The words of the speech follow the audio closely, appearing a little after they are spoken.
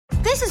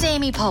This is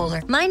Amy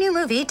Poehler. My new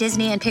movie,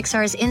 Disney and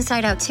Pixar's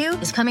Inside Out 2,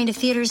 is coming to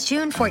theaters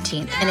June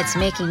 14th, and it's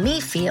making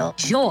me feel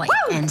joy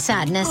and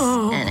sadness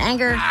and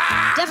anger,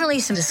 definitely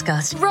some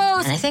disgust, and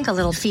I think a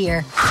little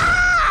fear.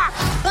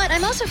 But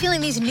I'm also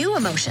feeling these new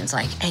emotions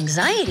like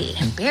anxiety,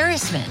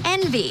 embarrassment,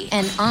 envy,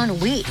 and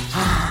ennui.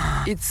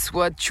 It's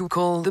what you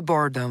call the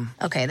boredom.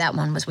 Okay, that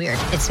one was weird.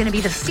 It's gonna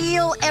be the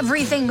feel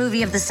everything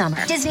movie of the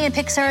summer. Disney and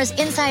Pixar's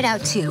Inside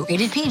Out 2,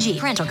 rated PG,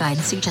 parental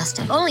guidance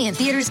suggested. Only in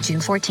theaters June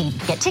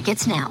 14th. Get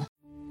tickets now.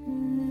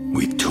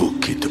 We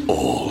took it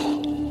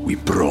all. We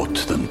brought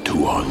them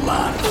to our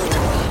land.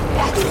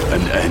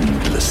 An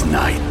endless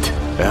night,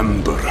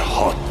 ember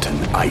hot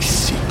and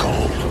icy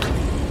cold.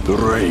 The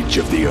rage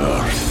of the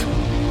earth.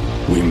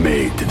 We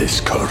made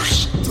this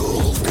curse.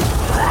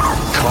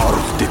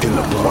 Carved it in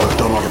the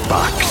blood on our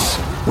backs.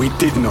 We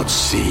did not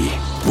see.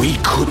 We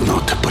could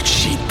not, but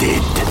she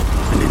did.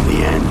 And in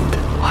the end...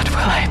 What will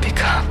I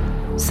become?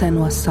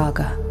 Senua's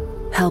Saga.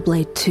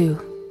 Hellblade 2.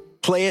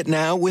 Play it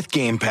now with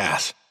Game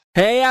Pass.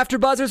 Hey,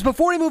 AfterBuzzers,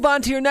 before we move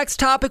on to your next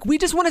topic, we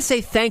just want to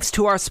say thanks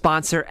to our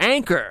sponsor,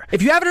 Anchor.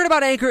 If you haven't heard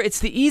about Anchor, it's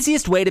the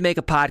easiest way to make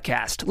a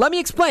podcast. Let me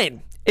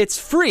explain. It's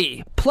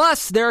free.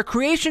 Plus, there are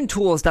creation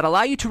tools that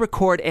allow you to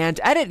record and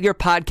edit your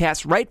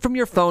podcast right from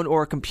your phone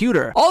or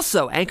computer.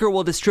 Also, Anchor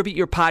will distribute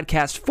your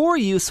podcast for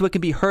you so it can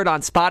be heard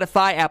on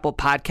Spotify, Apple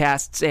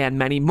Podcasts, and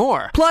many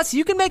more. Plus,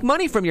 you can make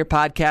money from your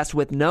podcast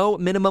with no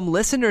minimum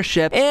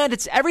listenership, and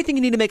it's everything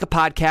you need to make a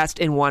podcast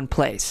in one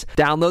place.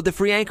 Download the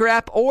free Anchor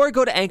app or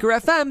go to Anchor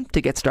FM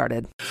to get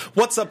started.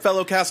 What's up,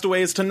 fellow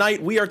castaways?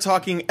 Tonight, we are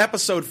talking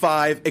Episode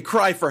 5, A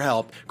Cry for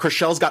Help.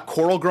 Chriselle's got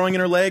coral growing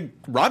in her leg.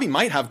 Robbie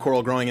might have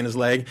coral growing in his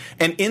leg.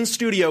 And in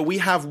studio, we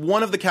have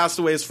one of the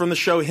castaways from the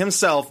show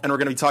himself, and we're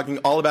going to be talking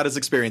all about his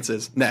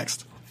experiences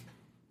next.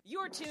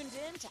 You're tuned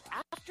in to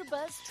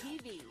AfterBuzz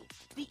TV,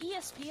 the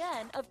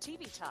ESPN of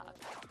TV talk.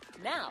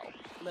 Now,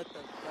 let the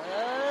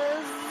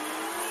buzz...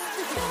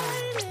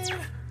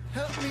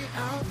 Help me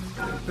out.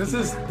 This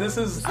is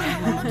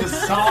the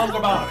song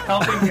about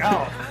helping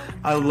out.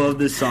 I love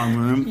this song,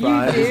 Maroon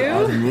 5. You do?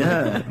 Awesome.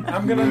 Yeah.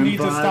 I'm gonna need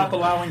to stop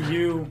allowing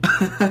you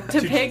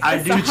to pick.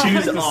 I do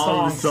choose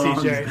all the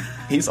songs. CJ.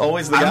 He's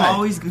always the guy. I'm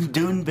always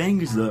doing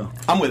bangers though.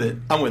 I'm with it.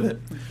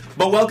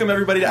 But welcome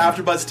everybody to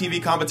AfterBuzz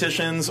TV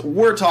Competitions.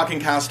 We're talking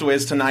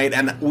Castaways tonight,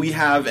 and we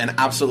have an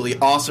absolutely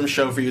awesome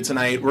show for you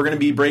tonight. We're going to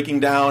be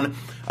breaking down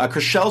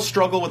Chriselle's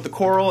struggle with the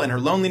coral and her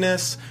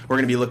loneliness. We're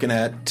going to be looking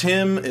at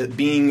Tim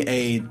being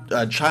a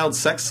child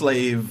sex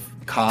slave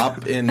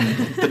cop in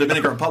the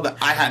Dominican Republic.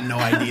 I had no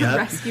idea.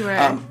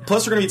 Rescuer.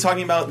 Plus, we're going to be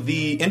talking about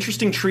the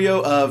interesting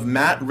trio of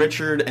Matt,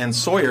 Richard, and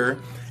Sawyer.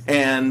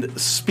 And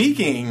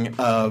speaking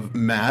of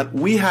Matt,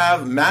 we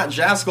have Matt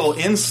Jaskol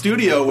in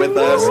studio with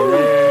us.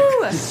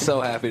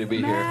 So happy to be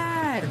here.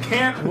 I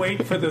can't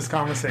wait for this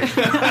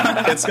conversation.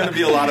 It's going to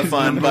be a lot of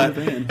fun. But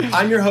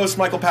I'm your host,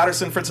 Michael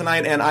Patterson, for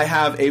tonight, and I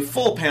have a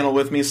full panel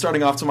with me.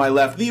 Starting off to my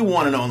left, the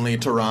one and only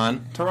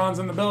Tehran. Tehran's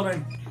in the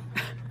building.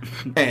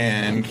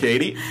 And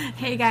Katie.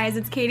 Hey guys,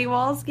 it's Katie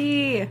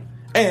Walski.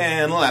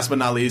 And last but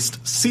not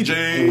least,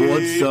 CJ.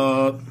 What's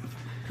up?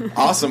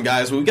 Awesome,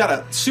 guys. We've got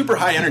a super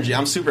high energy.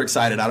 I'm super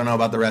excited. I don't know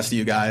about the rest of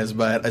you guys,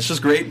 but it's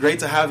just great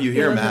to have you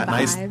here, Matt.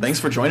 Nice.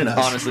 Thanks for joining us.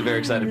 Honestly, very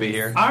excited to be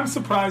here. I'm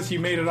surprised you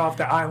made it off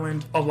the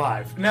island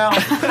alive. Now,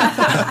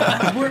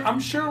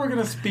 I'm sure we're going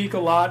to speak a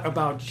lot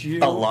about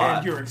you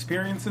and your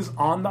experiences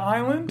on the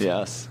island.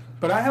 Yes.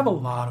 But I have a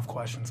lot of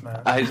questions,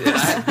 Matt. I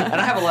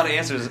have a lot of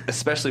answers,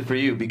 especially for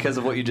you, because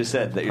of what you just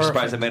said, that you're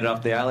surprised I made it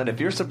off the island. If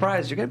you're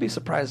surprised, you're going to be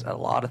surprised at a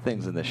lot of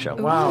things in this show.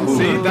 Wow.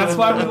 See, that's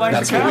why we like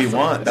That's what we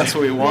want. That's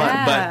what we want.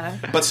 Yeah.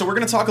 But so we're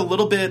going to talk a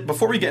little bit,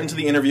 before we get into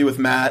the interview with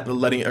Matt,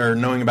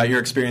 knowing about your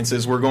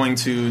experiences, we're going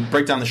to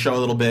break down the show a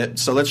little bit.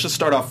 So let's just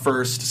start off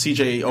first.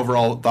 CJ,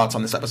 overall thoughts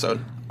on this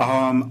episode?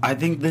 I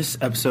think this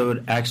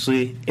episode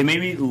actually, it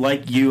made me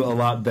like you a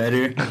lot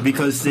better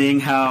because seeing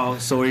how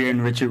Sawyer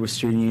and Richard was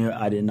treating you,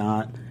 I did not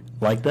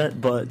like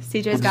that, but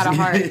CJ's got a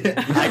heart.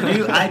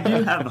 I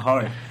do have a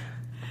heart.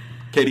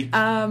 Katie?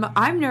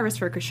 I'm nervous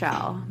for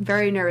Chriselle.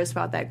 Very nervous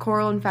about that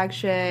coral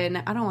infection.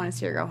 I don't want to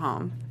see her go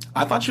home.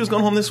 I thought she was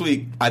going home this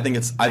week. I think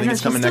it's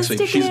coming next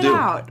week. She's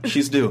due.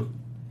 She's due.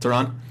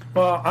 Tehran?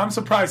 Well, I'm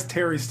surprised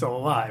Terry's still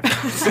alive.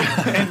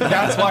 And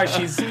that's why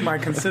she's my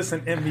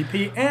consistent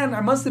MVP. And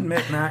I must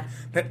admit, Matt,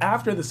 that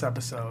after this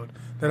episode,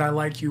 that I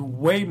like you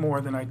way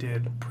more than I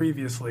did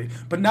previously.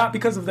 But not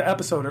because of the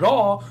episode at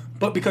all,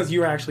 but because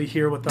you're actually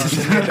here with us.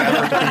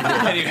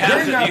 And you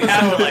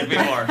have to like me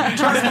more.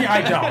 Trust me,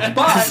 I don't.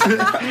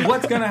 But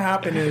what's going to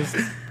happen is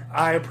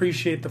I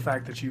appreciate the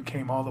fact that you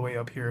came all the way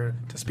up here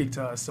to speak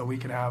to us so we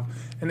can have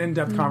an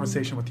in-depth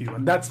conversation with you.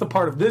 And that's the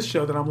part of this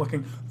show that I'm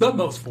looking the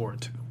most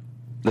forward to.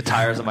 The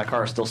tires of my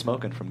car are still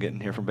smoking from getting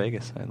here from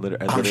Vegas.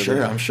 I'm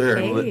sure.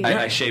 Hey.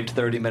 I shaved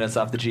 30 minutes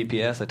off the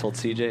GPS. I told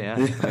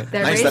CJ,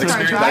 Nice,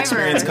 that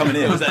experience coming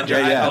in. It was that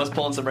drive. I was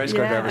pulling some race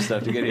car driver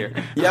stuff to get here.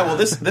 Yeah, well,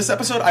 this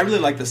episode, I really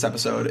like this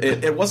episode.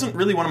 It wasn't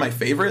really one of my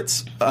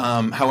favorites.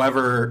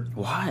 However...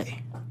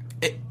 Why?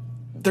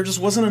 there just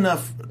wasn't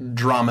enough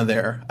drama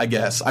there, I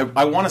guess.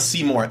 I want to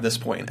see more at this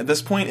point. At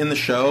this point in the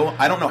show,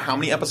 I don't know how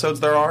many episodes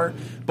there are,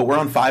 but we're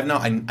on 5 now.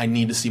 I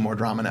need to see more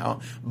drama now.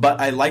 But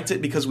I liked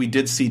it because we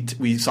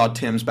saw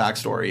Tim's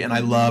backstory, and I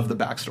love the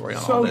backstory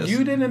on all this. So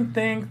you didn't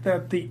think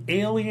that the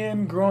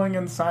alien growing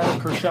inside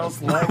of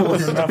Chrishelle's leg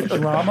was enough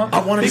drama?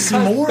 I wanted to see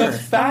more. The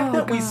fact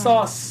that we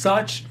saw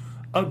such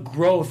a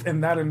growth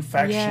in that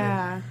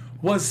infection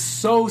was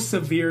so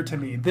severe to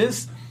me.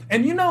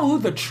 And you know who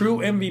the true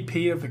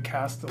MVP of the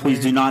Castaways? Please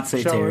do not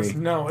say Terry. Is?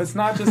 No, it's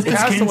not just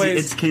Castaways.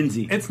 It's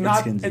Kinsey. It's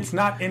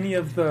not any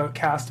of the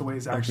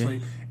Castaways, actually.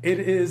 Okay. It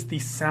is the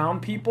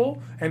sound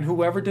people and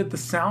whoever did the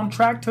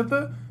soundtrack to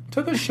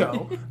the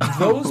show.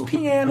 Those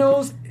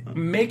pianos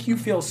make you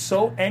feel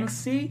so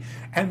angsty,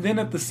 and then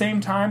at the same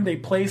time they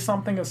play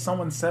something if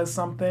someone says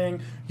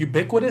something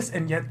ubiquitous,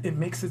 and yet it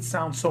makes it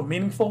sound so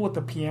meaningful with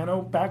the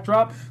piano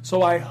backdrop.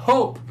 So I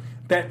hope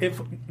that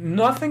if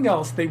nothing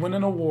else, they win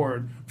an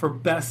award for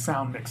best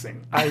sound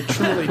mixing. I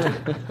truly do.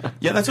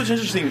 Yeah, that's what's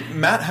interesting.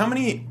 Matt, how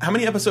many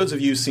episodes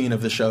have you seen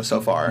of the show so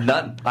far?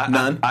 None.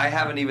 None? I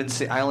haven't even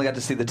seen. I only got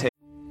to see the tape.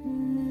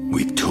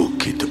 We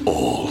took it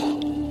all.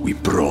 We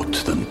brought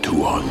them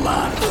to our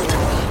land.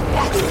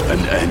 An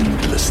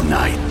endless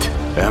night,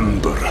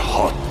 ember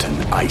hot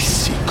and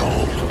icy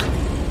cold.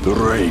 The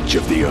rage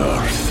of the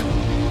earth.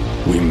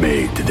 We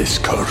made this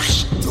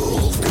curse.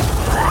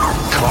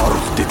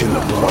 Carved it in the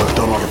blood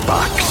on our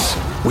backs.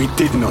 We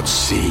did not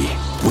see.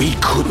 We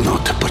could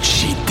not, but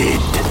she did.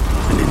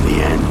 And in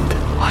the end...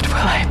 What will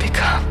I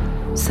become?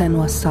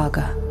 Senua's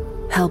Saga.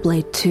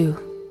 Hellblade 2.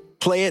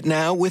 Play it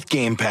now with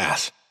Game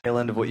Pass.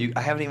 End of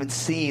I haven't even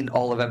seen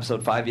all of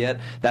episode 5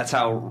 yet. That's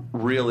how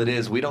real it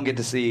is. We don't get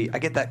to see. I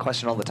get that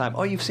question all the time.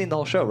 Oh, you've seen the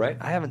whole show, right?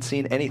 I haven't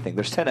seen anything.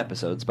 There's 10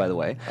 episodes, by the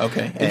way.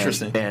 Okay,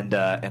 interesting. And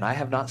I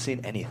have not seen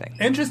anything.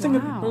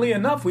 Interestingly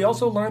enough, we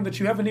also learned that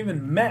you haven't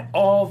even met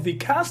all the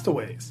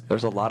Castaways.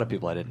 There's a lot of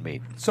people I didn't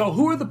meet. So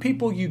who are the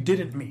people you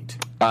didn't meet?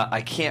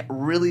 I can't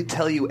really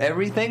tell you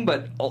everything,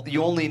 but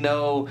you only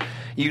know.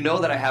 You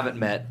know that I haven't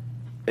met.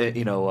 I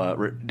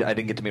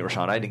didn't get to meet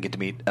Rashawn. I didn't get to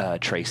meet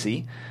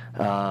Tracy.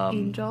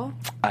 Angel.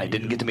 I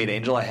didn't get to meet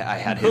Angel. I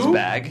had his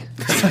bag.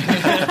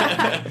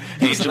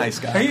 He's a nice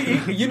guy.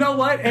 You know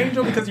what,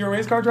 Angel? Because you're a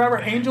race car driver,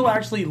 Angel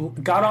actually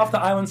got off the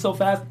island so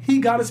fast he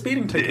got a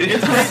speeding ticket.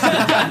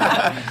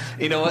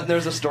 You know what?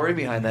 There's a story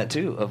behind that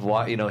too of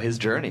why his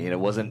journey. It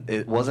wasn't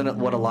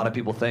what a lot of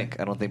people think.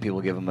 I don't think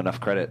people give him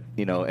enough credit.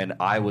 And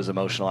I was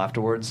emotional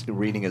afterwards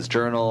reading his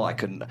journal.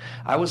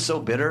 I was so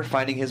bitter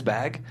finding his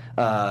bag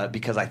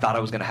because I thought I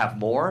was going to have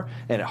more,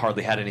 and it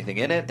hardly had anything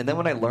in it. And then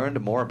when I learned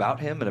more about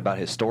him and about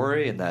his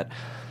story, and that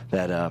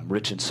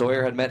Rich and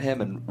Sawyer had met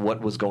him, and what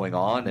was going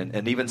on,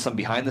 and even some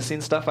behind the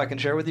scenes stuff I can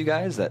share with you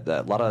guys that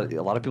a lot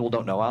of people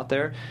don't know out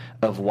there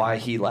of why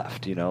he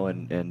left,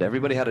 and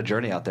everybody had a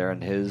journey out there,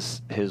 and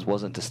his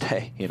wasn't to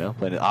stay,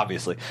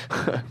 obviously.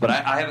 But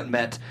I haven't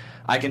met.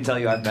 I can tell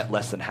you I've met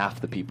less than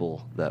half the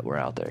people that were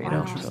out there.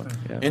 Interesting. So,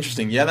 yeah.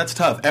 Interesting. Yeah, that's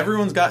tough.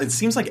 It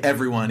seems like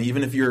everyone,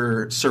 even if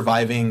you're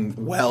surviving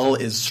well,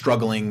 is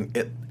struggling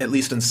at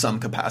least in some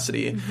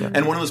capacity. Mm-hmm.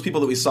 And one of those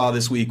people that we saw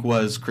this week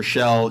was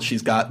Chrishell.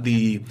 She's got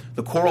the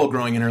coral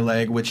growing in her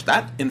leg, which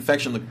that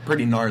infection looked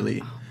pretty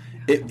gnarly.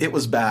 It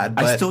was bad.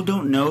 But I still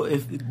don't know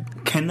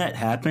can that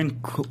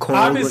happen?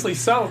 Obviously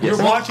so. Yes.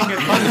 You're watching it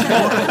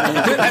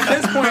unfold.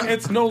 At this point,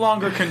 it's no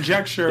longer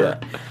conjecture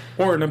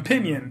or an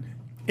opinion.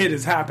 It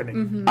is happening.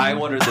 Mm-hmm. I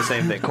wondered the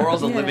same thing.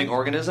 Coral's a living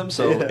organism,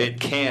 so it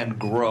can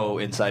grow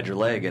inside your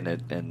leg, and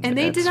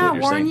they did not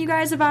warn you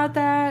guys about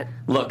that.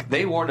 Look,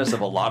 they warned us of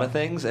a lot of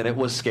things, and it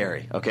was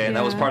scary. Okay, and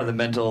that was part of the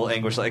mental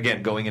anguish.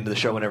 Again, going into the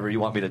show whenever you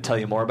want me to tell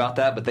you more about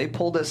that, but they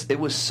pulled us. It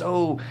was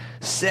so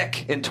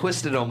sick and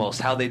twisted,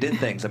 almost how they did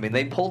things. I mean,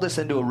 they pulled us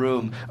into a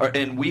room,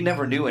 and we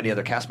never knew any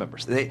other cast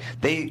members.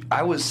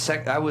 I was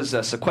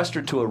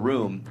sequestered to a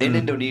room in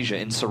Indonesia,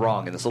 in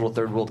Sarong, in this little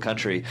third world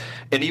country,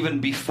 and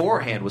even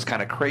beforehand was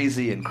kind of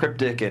crazy and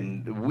cryptic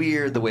and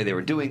weird the way they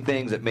were doing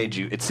things.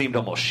 It seemed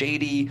almost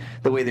shady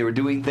the way they were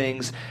doing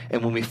things.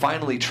 And when we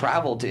finally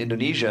traveled to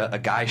Indonesia, a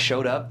guy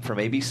showed up from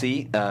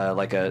ABC,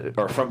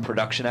 or from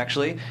production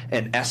actually,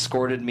 and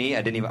escorted me.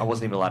 I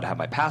wasn't even allowed to have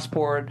my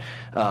passport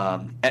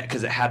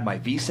because it had my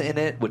visa in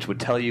it, which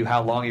would tell you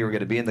how long you were going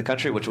to be in the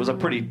country, which was a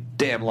pretty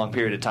damn long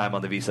period of time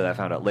on the visa that I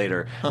found out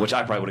later, which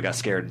I probably would have got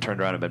scared and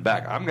turned around and been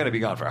back. I'm going to be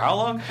gone for how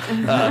long?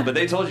 But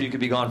they told you could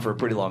be gone for a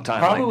pretty long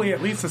time. Probably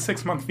at least a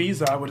 6-month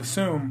visa, I would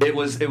assume. It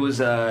was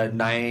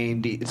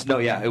 90.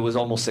 It was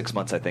almost 6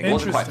 months. I think it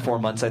wasn't quite 4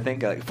 months. I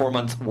think 4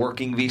 months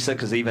working visa,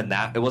 because even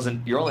that it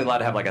wasn't. You're only allowed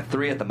to have like a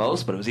 3 at the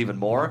most, but it was even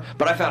more.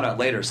 But I found out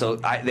later. So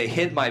they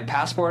hid my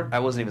passport. I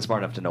wasn't even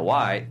smart enough to know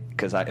why,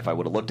 because if I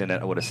would have looked in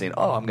it, I would have seen.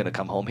 Oh, I'm going to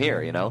come home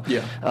here.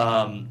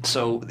 Yeah.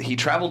 So he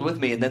traveled with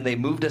me, and then they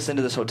moved us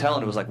into this hotel,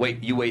 and it was like,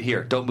 wait, you wait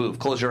here, don't move,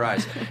 close your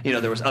eyes.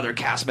 There was other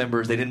cast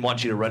members they didn't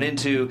want you to run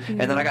into,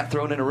 and then I got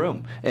thrown in a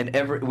room, and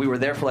we were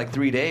there for like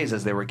 3 days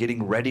as they were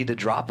getting ready to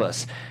drop us.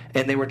 us,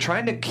 and they were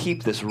trying to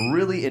keep this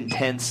really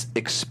intense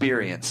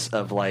experience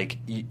of like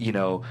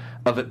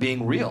of it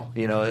being real,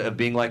 of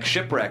being like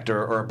shipwrecked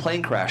or a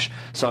plane crash.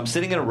 So I'm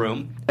sitting in a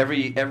room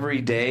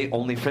every day,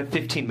 only for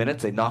 15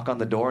 minutes. They knock on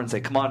the door and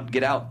say, "Come on,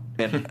 get out."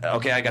 And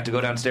okay, I got to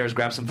go downstairs,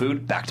 grab some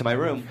food, back to my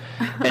room,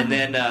 and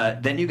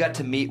then you got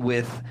to meet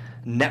with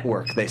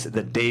Network. They said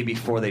the day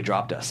before they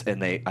dropped us,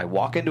 and I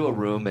walk into a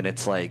room and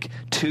it's like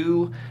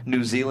 2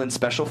 New Zealand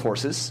Special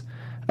Forces,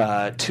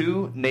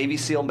 2 Navy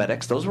SEAL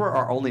medics. Those were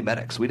our only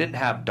medics. We didn't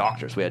have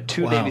doctors. We had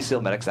 2 Navy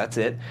SEAL medics. That's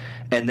it.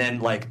 And then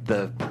like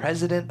the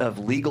president of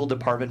legal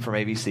department from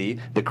ABC,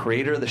 the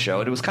creator of the show.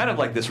 And it was kind of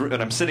like this. And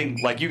I'm sitting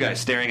like you guys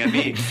staring at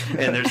me.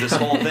 And there's this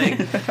whole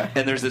thing.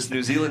 And there's this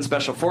New Zealand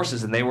Special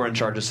Forces, and they were in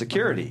charge of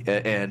security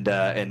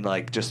and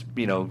like just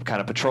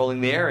kind of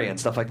patrolling the area and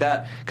stuff like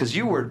that. Because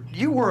you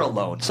were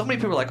alone. So many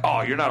people are like,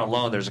 "Oh, you're not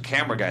alone. There's a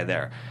camera guy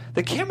there."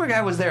 The camera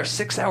guy was there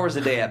 6 hours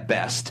a day at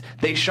best.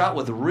 They shot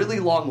with really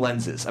long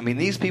lenses. I mean,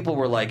 these people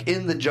were like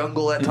in the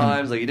jungle at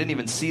times. Like you didn't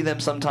even see them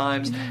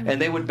sometimes,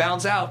 and they would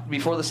bounce out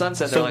before the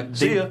sunset. They're like,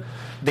 "See ya."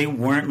 They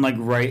weren't like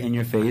right in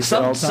your face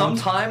at all times?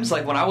 Sometimes,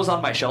 like when I was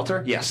on my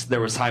shelter, yes,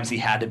 there was times he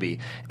had to be.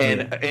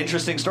 And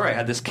interesting story, I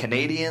had this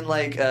Canadian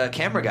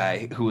camera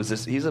guy who was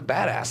he's a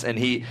badass,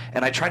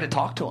 and I tried to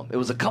talk to him. It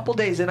was a couple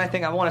days in, I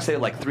think. I want to say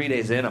like 3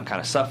 days in. I'm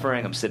kind of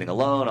suffering. I'm sitting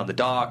alone on the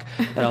dock,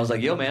 and I was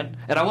like, "Yo, man,"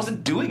 and I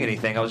wasn't doing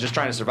anything. I was just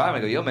trying to survive. I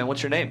go, "Yo, man,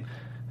 what's your name?"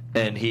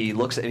 And he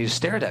looks and he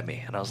stared at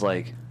me, and I was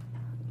like,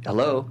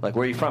 "Hello, like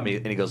where are you from?"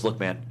 And he goes, "Look,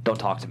 man, don't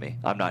talk to me.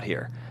 I'm not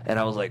here." And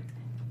I was like,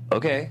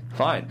 "Okay,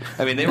 fine."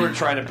 I mean, they were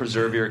trying to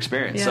preserve your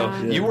experience. So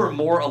you were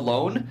more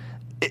alone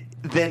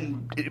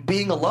than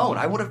being alone.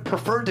 I would have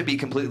preferred to be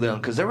completely alone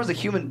because there was a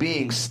human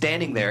being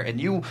standing there, and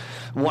you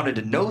wanted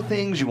to know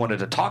things, you wanted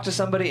to talk to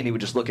somebody, and he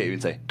would just look at you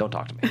and say, "Don't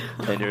talk to me."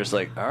 And you're just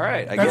like, "All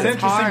right, I That's get it."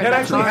 interesting. That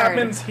actually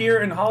happens here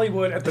in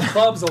Hollywood at the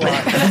clubs a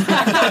lot.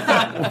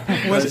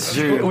 That's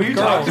true. Will you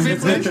talk to me,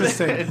 It's please?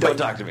 interesting. Don't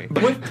talk to me.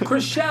 With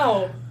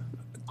Chrishell,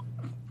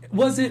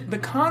 was it the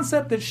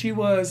concept that she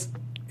was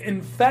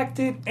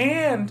infected,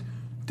 and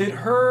did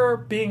her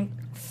being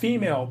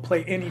female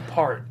play any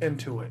part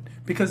into it?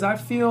 Because I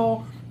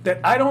feel that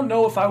I don't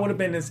know if I would have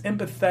been as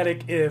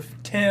empathetic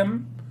if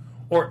Tim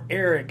or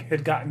Eric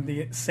had gotten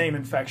the same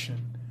infection.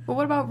 Well,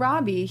 what about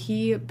Robbie?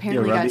 He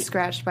apparently got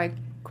scratched by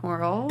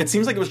Coral. It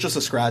seems like it was just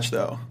a scratch,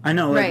 though. I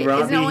know, like right.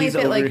 Robbie, Isn't it only he's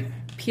if it over...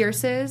 like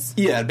pierces?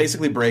 Yeah, it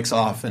basically breaks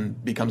off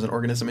and becomes an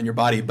organism in your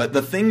body. But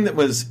the thing that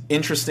was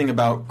interesting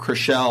about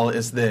Chrishell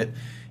is that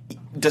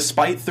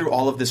despite through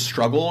all of this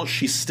struggle,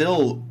 she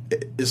still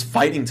is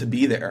fighting to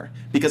be there.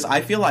 Because I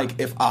feel like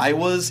if I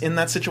was in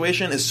that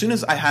situation, as soon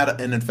as I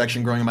had an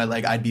infection growing in my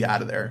leg, I'd be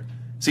out of there.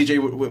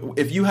 CJ,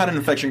 if you had an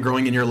infection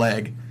growing in your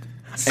leg...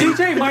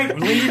 CJ might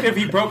leave if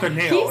he broke a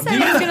nail. He said he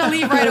was going to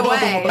leave right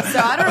away, so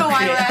I don't know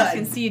why we're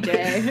asking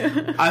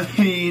CJ.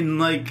 I mean,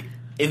 like,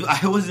 if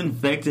I was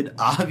infected,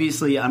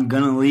 obviously I'm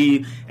going to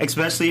leave,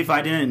 especially if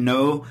I didn't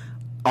know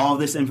all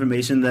this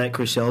information that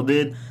Chrishell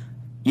did.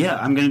 Yeah,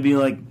 I'm going to be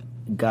like,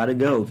 gotta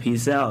go.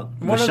 Peace out.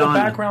 One of the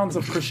backgrounds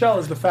of Chrishell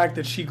is the fact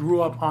that she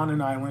grew up on an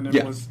island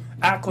and was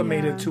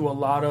acclimated to a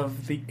lot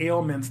of the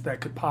ailments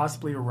that could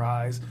possibly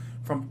arise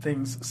from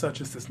things such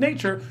as this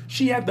nature.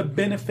 She had the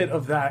benefit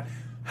of that.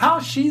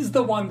 How she's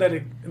the one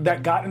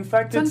that got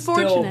infected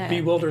still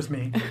bewilders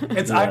me.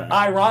 It's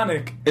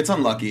ironic. It's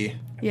unlucky.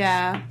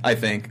 Yeah. I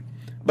think.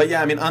 But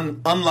yeah, I mean,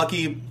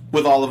 unlucky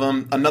with all of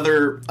them.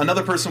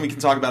 Another person we can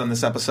talk about in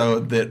this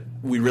episode that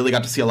we really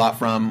got to see a lot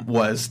from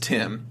was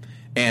Tim.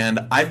 And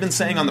I've been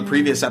saying on the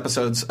previous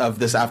episodes of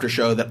this after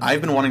show that I've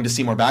been wanting to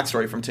see more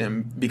backstory from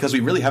Tim because we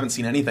really haven't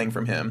seen anything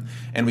from him.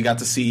 And we got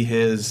to see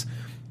his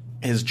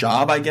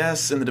job, I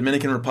guess, in the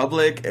Dominican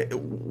Republic.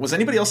 Was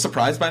anybody else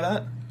surprised by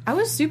that? I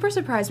was super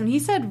surprised when he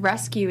said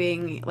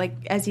rescuing, like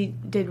as he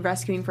did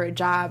rescuing for a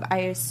job. I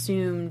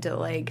assumed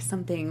like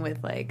something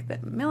with like the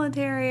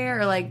military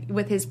or like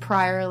with his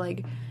prior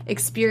like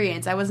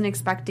experience. I wasn't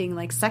expecting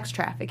like sex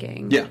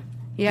trafficking. Yeah.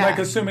 Yeah. Like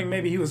assuming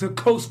maybe he was a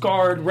Coast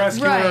Guard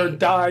rescuer,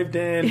 dived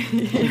in.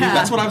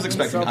 That's what I was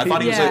expecting. I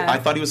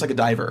thought he was like a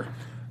diver.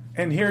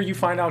 And here you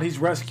find out he's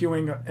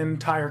rescuing an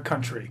entire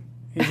country.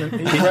 He's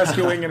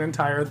rescuing an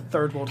entire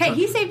third world country.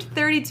 Hey, he saved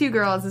 32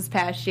 girls this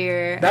past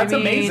year. That's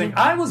amazing.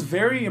 I was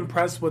very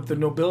impressed with the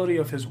nobility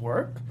of his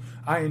work.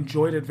 I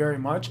enjoyed it very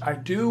much. I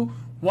do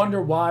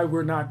wonder why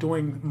we're not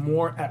doing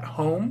more at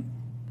home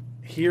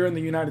here in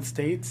the United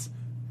States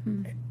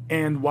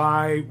and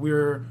why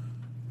we're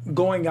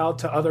going out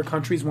to other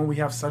countries when we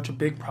have such a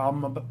big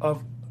problem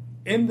of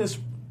in this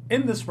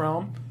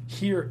realm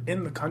here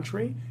in the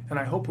country. And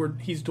I hope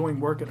he's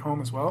doing work at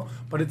home as well.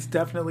 But it's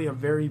definitely a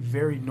very,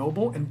 very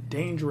noble and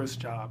dangerous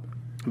job.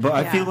 But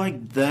I feel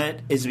like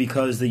that is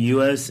because the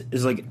U.S.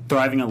 is like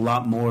thriving a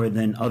lot more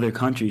than other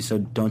countries. So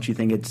don't you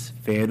think it's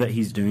fair that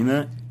he's doing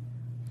that?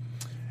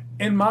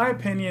 In my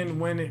opinion,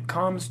 when it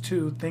comes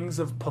to things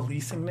of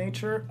policing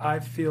nature, I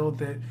feel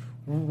that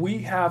we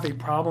have a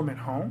problem at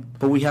home.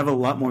 But we have a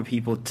lot more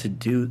people to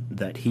do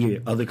that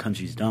here. Other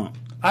countries don't.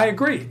 I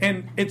agree.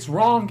 And it's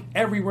wrong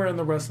everywhere in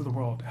the rest of the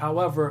world.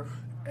 However,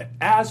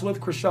 as with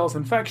Chrishell's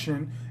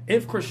infection,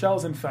 if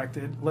Chrishell's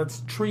infected,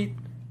 let's treat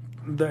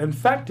the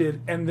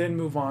infected and then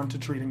move on to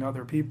treating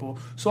other people.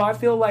 So I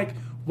feel like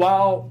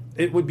while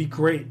it would be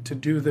great to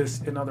do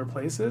this in other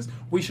places,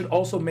 we should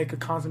also make a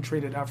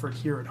concentrated effort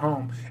here at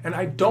home. And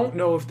I don't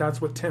know if that's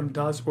what Tim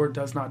does or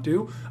does not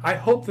do. I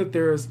hope that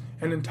there's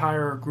an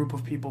entire group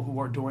of people who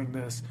are doing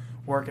this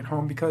work at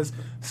home, because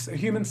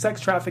human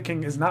sex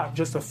trafficking is not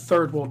just a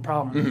third world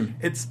problem.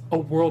 It's a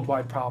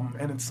worldwide problem,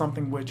 and it's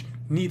something which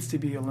needs to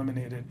be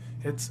eliminated.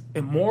 It's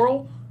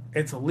immoral,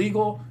 it's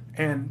illegal,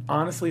 and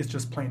honestly, it's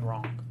just plain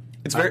wrong.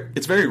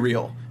 It's very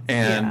real.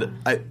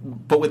 And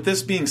but with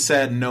this being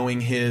said,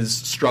 knowing his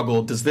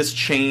struggle, does this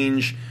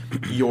change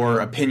your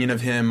opinion of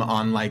him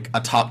on like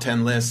a top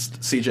 10 list,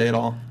 CJ, at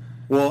all?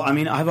 Well, I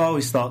mean, I've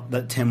always thought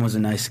that Tim was a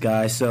nice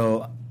guy,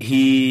 so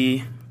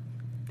I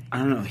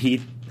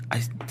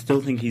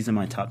still think he's in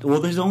my top.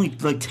 Well, there's only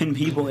like 10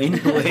 people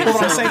anyway.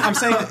 I'm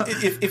saying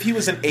if he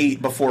was an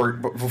 8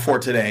 before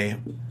today,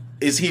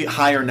 is he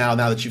higher now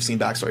that you've seen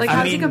Backstory? Like,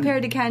 how's he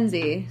compared to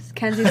Kenzie?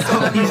 Kenzie's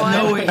still number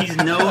one? He's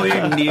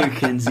nowhere near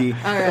Kenzie.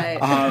 All right.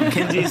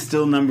 Kenzie's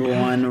still number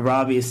one.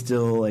 Robbie is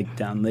still, like,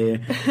 down there.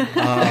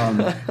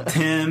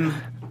 Tim,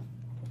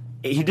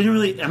 he didn't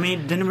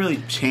really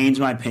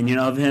change my opinion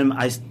of him.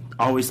 I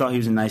always thought he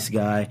was a nice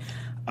guy.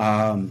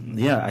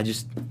 I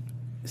just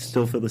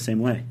still feel the same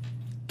way.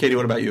 Katie,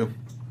 what about you?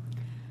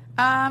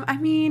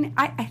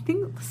 I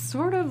think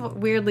sort of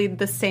weirdly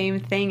the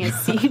same thing as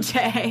CJ.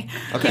 Can't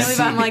believe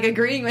I'm like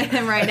agreeing with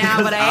him right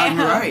now, but I am.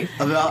 I'm right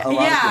about a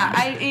lot of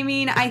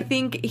things. I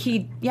think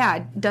he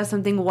does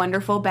something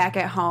wonderful back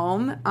at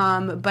home.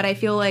 But I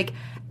feel like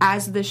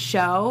as the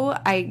show,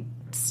 I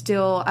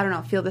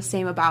don't feel the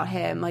same about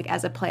him like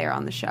as a player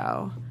on the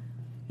show.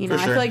 You know,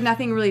 I feel like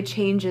nothing really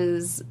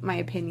changes my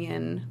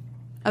opinion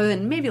other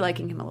than maybe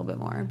liking him a little bit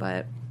more,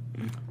 but.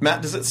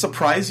 Matt, does it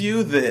surprise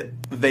you that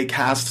they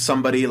cast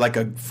somebody like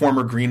a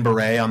former Green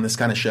Beret on this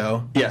kind of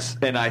show? Yes,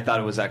 and I thought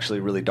it was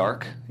actually really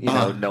dark,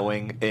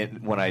 knowing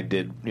it when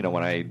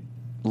I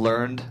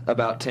learned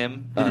about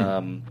Tim,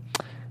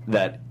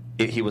 that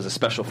he was a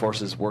special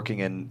forces working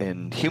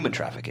in human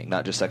trafficking,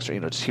 not just sex,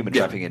 just human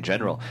trafficking in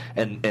general,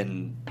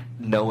 and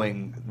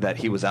knowing that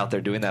he was out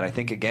there doing that, I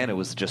think again it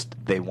was just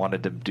they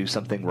wanted to do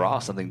something raw,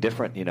 something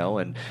different,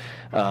 and.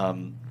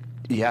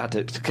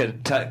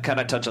 To kind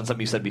of touch on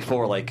something you said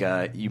before, like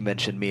you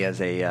mentioned me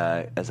as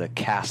a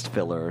cast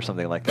filler or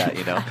something like that,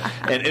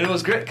 and it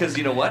was great because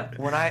you know what,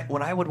 when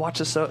I would watch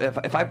this show,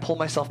 if I pull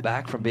myself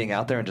back from being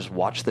out there and just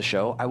watch the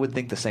show, I would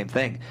think the same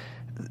thing.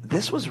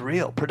 This was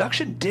real.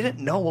 Production didn't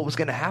know what was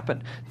going to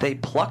happen. They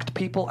plucked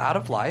people out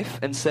of life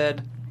and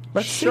said,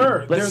 Let's see.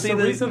 There's a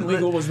reason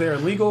legal was there.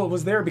 Legal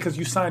was there because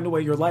you signed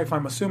away your life.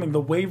 I'm assuming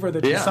the waiver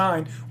that you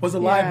signed was a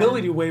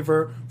liability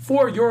waiver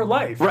for your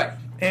life. Right.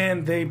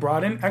 And they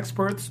brought in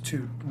experts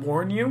to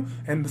warn you,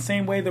 and the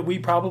same way that we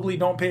probably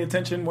don't pay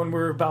attention when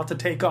we're about to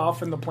take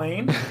off in the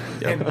plane,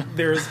 and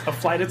there's a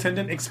flight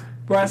attendant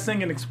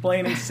expressing and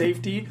explaining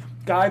safety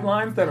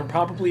guidelines that are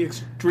probably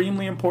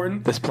extremely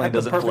important. This plane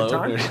doesn't float.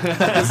 The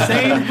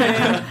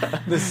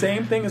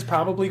same thing is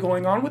probably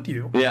going on with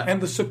you. Yeah. And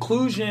the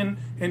seclusion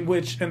and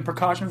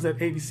precautions that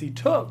ABC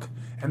took,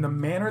 and the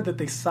manner that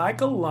they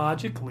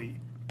psychologically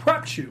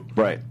prepped you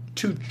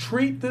to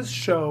treat this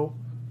show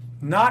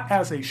not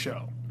as a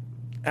show,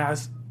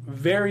 as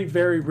very,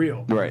 very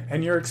real. Right.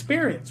 And your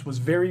experience was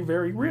very,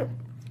 very real.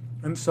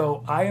 And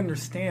so I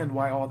understand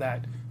why all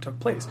that took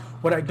place.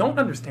 What I don't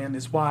understand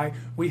is why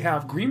we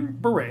have Green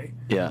Beret,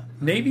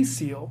 Navy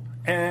SEAL,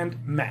 and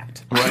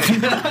Matt.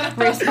 Right.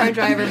 Race car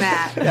driver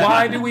Matt.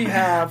 Why do we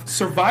have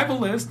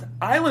survivalist,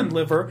 island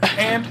liver,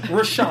 and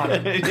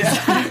Rashana?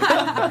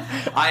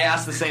 I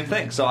asked the same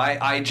thing. So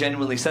I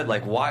genuinely said,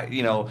 like, why,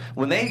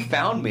 when they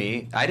found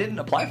me, I didn't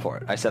apply for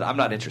it. I said, I'm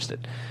not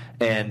interested.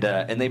 And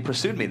they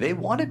pursued me. They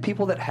wanted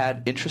people that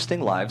had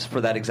interesting lives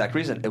for that exact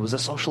reason. It was a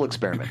social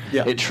experiment.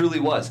 Yeah. It truly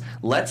was.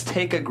 Let's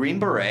take a Green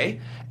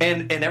Beret,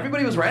 and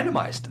everybody was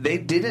randomized. They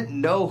didn't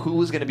know who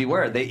was going to be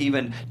where. They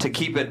even, to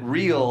keep it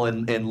real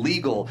and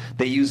legal,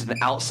 they used an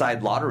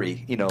outside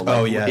lottery, a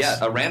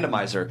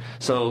randomizer.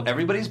 So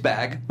everybody's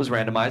bag was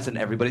randomized and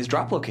everybody's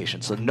drop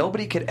location. So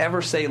nobody could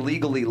ever say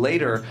legally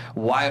later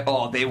why,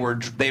 they were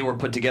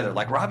put together.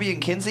 Like Robbie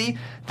and Kinsey,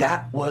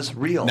 that was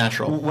real.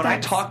 Natural. When I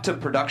talked to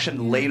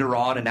production later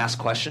on and asked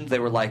questions, they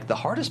were like, the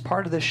hardest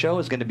part of this show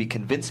is going to be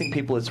convincing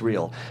people it's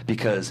real,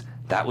 because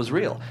that was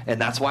real. And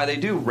that's why they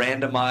do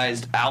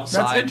randomized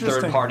outside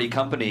third-party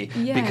company,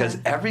 because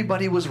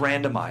everybody was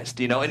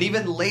randomized, and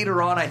even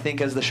later on, I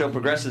think as the show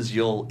progresses,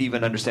 you'll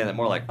even understand that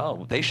more, like,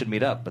 oh, they should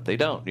meet up, but they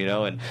don't,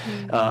 and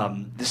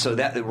so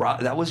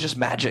that was just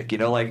magic,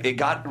 like it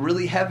got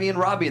really heavy in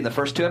Robbie in the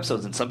first 2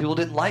 episodes, and some people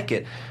didn't like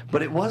it,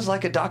 but it was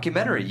like a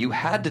documentary. You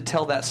had to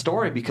tell that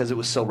story because it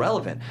was so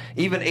relevant.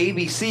 Even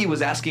ABC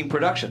was asking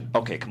production,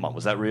 okay, come on,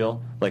 was that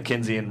real? Like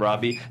Kinsey and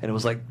Robbie, and it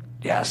was like,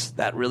 yes,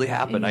 that really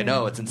happened. I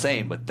know it's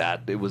insane, but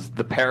it was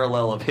the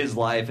parallel of his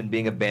life and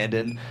being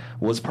abandoned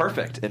was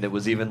perfect, and it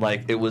was even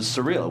like it was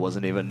surreal. It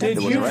wasn't even.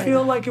 Did you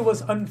feel like it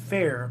was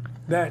unfair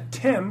that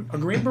Tim, a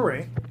Green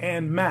Beret,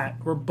 and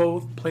Matt were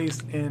both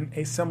placed in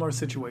a similar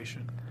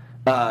situation?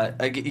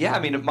 Yeah, I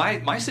mean,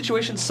 my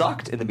situation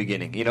sucked in the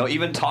beginning.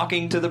 Even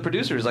talking to the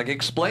producers, like,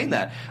 explain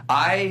that.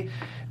 I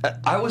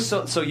was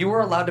so you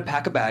were allowed to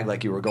pack a bag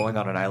like you were going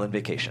on an island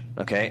vacation,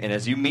 okay? And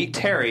as you meet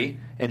Terry,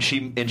 and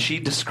she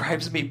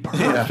describes me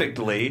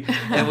perfectly,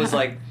 and was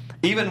like,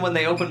 even when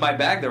they opened my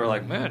bag, they were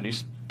like, "Man, you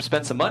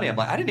spent some money." I'm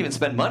like, I didn't even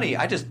spend money.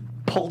 I just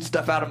pulled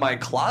stuff out of my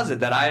closet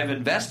that I have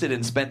invested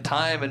and spent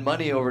time and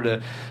money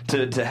over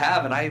to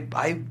have, and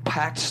I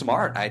packed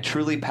smart. I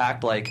truly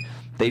packed like.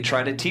 They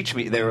try to teach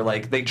me. They were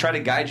like, they try to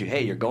guide you.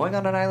 Hey, you're going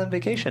on an island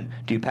vacation.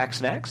 Do you pack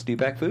snacks? Do you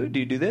pack food? Do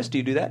you do this? Do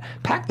you do that?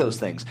 Pack those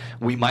things.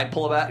 We might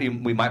pull it out.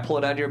 We might pull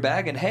it out of your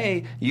bag, and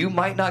hey, you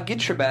might not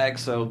get your bag.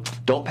 So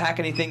don't pack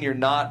anything you're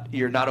not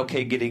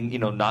okay getting.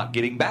 Not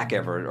getting back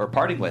ever or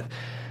parting with.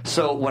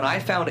 So when I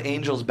found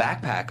Angel's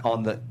backpack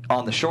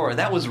on the shore, and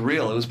that was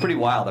real. It was pretty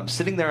wild. I'm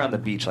sitting there on the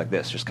beach like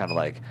this, just kind of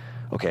like,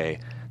 okay.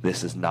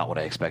 This is not what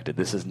I expected.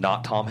 This is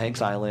not Tom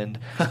Hanks Island.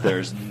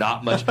 There's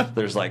not much.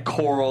 There's like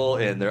coral,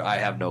 and I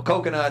have no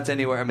coconuts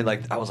anywhere. I mean,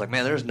 like, I was like,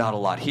 man, there's not a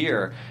lot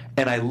here.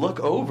 And I look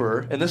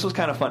over, and this was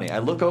kind of funny. I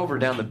look over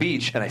down the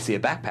beach, and I see a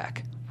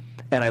backpack.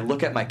 And I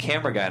look at my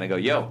camera guy, and I go,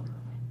 yo,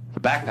 the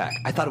backpack.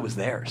 I thought it was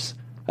theirs.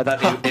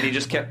 And he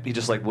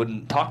just like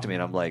wouldn't talk to me.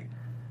 And I'm like,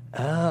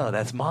 oh,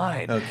 that's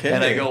mine. Okay.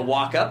 And I go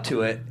walk up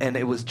to it, and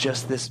it was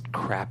just this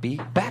crappy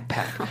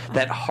backpack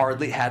that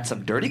hardly had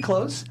some dirty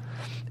clothes.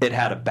 It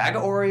had a bag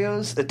of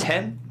Oreos,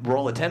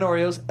 roll of 10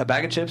 Oreos, a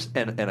bag of chips,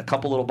 and a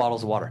couple little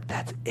bottles of water.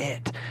 That's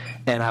it.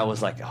 And I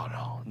was like,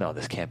 oh, no,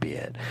 this can't be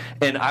it.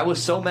 And I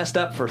was so messed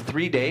up for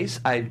 3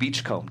 days, I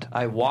beachcombed.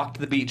 I walked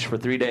the beach for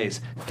 3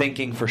 days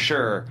thinking for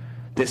sure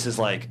this is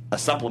like a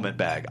supplement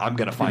bag. I'm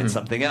going to find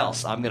something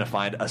else. I'm going to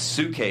find a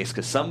suitcase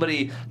because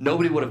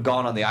nobody would have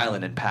gone on the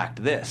island and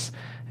packed this.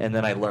 And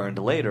then I learned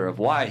later of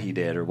why he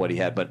did or what he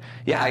had. But,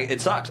 yeah, it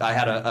sucked. I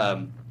had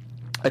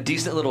a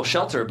decent little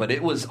shelter, but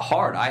it was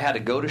hard. I had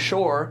to go to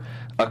shore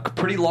a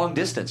pretty long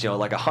distance,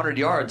 like 100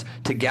 yards,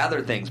 to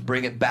gather things,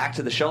 bring it back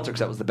to the shelter because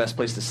that was the best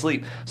place to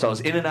sleep. So I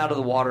was in and out of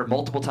the water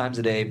multiple times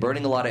a day,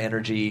 burning a lot of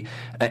energy,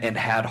 and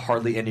had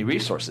hardly any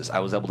resources. I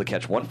was able to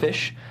catch one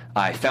fish.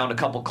 I found a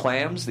couple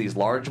clams, these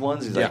large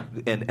ones,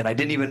 and I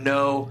didn't even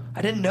know.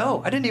 I didn't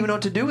even know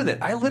what to do with it.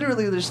 I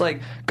literally just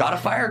got a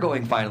fire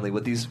going finally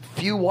with these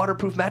few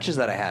waterproof matches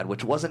that I had,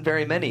 which wasn't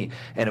very many,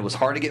 and it was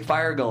hard to get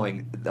fire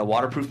going. A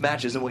waterproof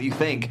match isn't what you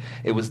think.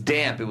 It was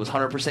damp. It was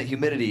 100%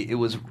 humidity. It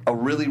was a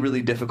really,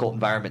 really difficult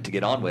environment to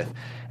get on with.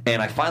 And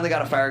I finally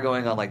got a fire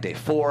going on day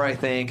 4, I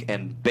think,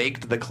 and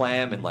baked the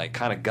clam and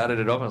kind of gutted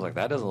it open. I was like,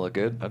 that doesn't look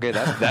good. Okay,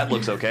 that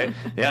looks okay.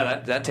 Yeah,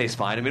 that tastes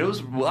fine. I mean,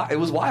 it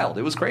was wild.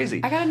 It was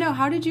crazy. I gotta know,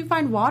 how did you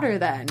find water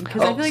then?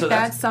 Because I feel like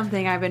that's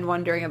something I've been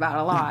wondering about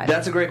a lot.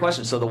 That's a great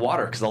question. So the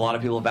water, because a lot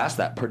of people have asked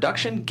that.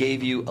 Production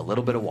gave you a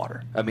little bit of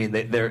water. I mean,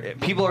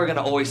 people are going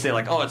to always say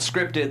oh, it's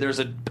scripted. There's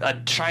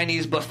a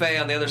Chinese buffet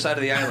on the other side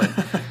of the island.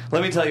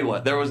 Let me tell you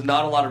what, there was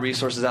not a lot of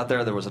resources out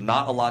there. There was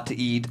not a lot to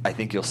eat. I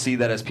think you'll see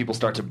that as people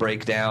start to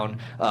break down.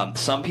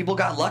 Some people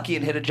got lucky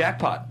and hit a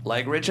jackpot,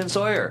 like Rich and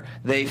Sawyer.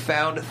 They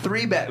found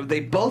 3 bags. They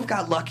both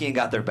got lucky and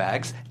got their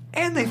bags,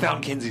 and they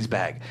found Kinsey's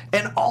bag.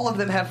 And all of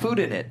them have food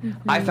in it.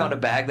 Mm-hmm. I found a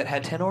bag that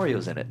had 10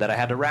 Oreos in it that I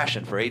had to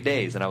ration for 8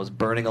 days, and I was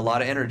burning a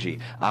lot of energy.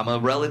 I'm a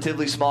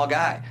relatively small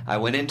guy. I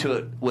went into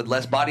it with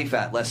less body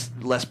fat,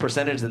 less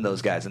percentage than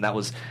those guys. And that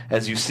was,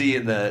 as you see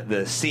in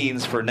the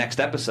scenes for next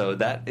episode,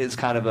 that was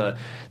kind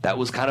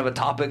of a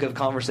topic of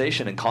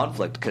conversation and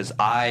conflict, because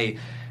I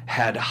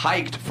had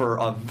hiked for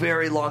a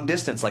very long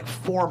distance,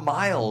 4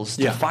 miles,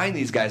 to find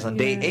these guys on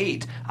day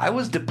 8. I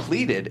was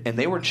depleted, and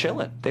they were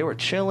chilling. They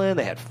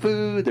had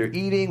food. They're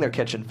eating. They're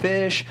catching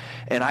fish,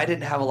 and I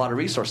didn't have a lot of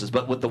resources.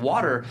 But with the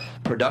water,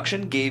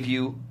 production gave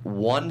you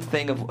one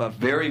thing of a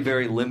very,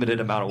 very limited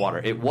amount of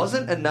water. It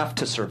wasn't enough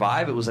to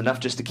survive. It was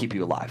enough just to keep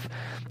you alive.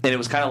 And it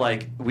was kind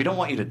of we don't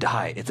want you to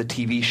die. It's a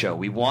TV show.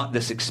 We want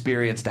this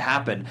experience to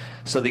happen.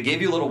 So they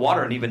gave you a little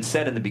water, and even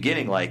said in the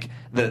beginning,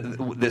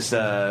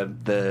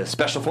 the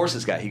special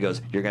forces guy, he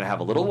goes, you're going to have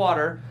a little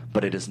water,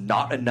 but it is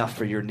not enough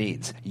for your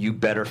needs. You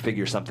better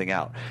figure something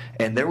out.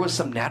 And there was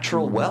some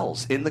natural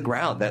wells in the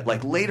ground that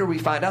later we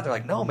find out, they're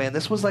like, no, man,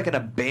 this was an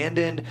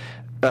abandoned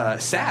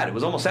sad. It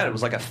was almost sad. It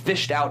was a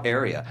fished out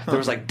area. There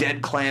was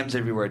dead clams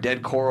everywhere,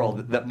 dead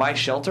coral. That my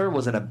shelter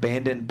was an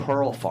abandoned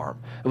pearl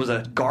farm. It was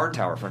a guard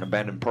tower for an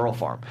abandoned pearl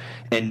farm.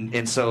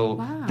 And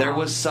so there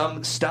was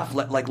some stuff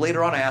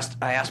later on. I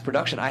asked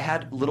production. I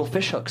had little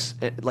fish hooks,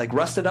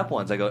 rusted up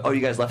ones. I go, oh,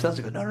 you guys left those?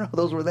 They go, no,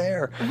 those were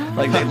there.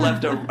 They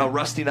left a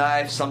rusty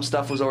knife. Some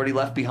stuff was already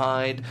left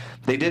behind.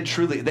 They did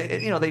truly.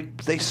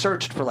 They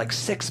searched for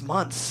 6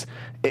 months.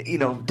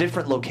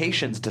 different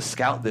locations to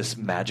scout this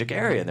magic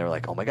area. And they were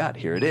like, oh my God,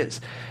 here it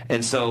is.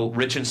 And so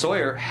Rich and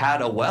Sawyer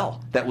had a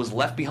well that was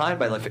left behind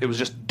by life. It was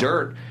just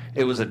dirt.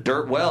 It was a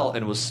dirt well,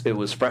 and it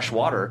was fresh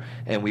water.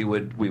 And we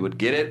would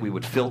get it. We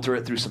would filter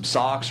it through some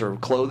socks or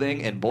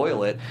clothing and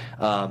boil it.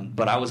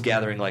 But I was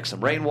gathering like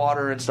some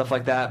rainwater and stuff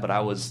like that. But I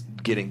was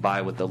getting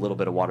by with the little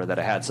bit of water that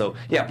I had. So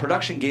yeah,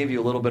 production gave you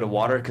a little bit of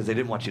water because they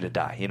didn't want you to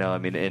die.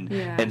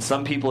 And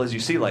some people, as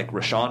you see, like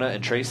Rashana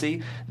and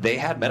Tracy, they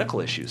had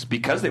medical issues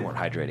because they weren't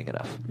hydrating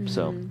enough. Mm-hmm.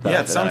 So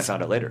I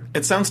found out later.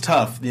 It sounds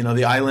tough.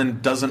 The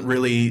island doesn't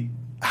really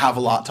have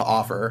a lot to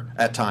offer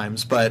at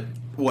times, but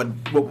what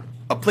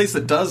a place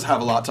that does have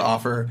a lot to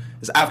offer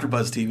is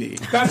AfterBuzz TV.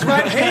 That's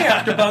right. Hey,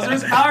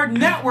 AfterBuzzers, our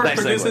network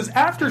produces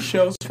after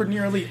shows for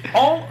nearly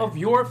all of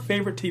your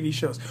favorite TV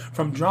shows.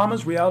 From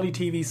dramas, reality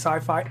TV,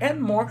 sci-fi, and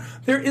more,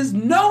 there is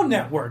no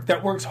network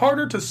that works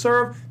harder to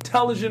serve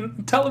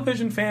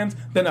television fans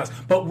than us.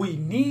 But we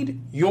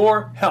need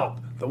your help.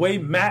 The way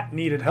Matt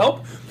needed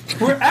help,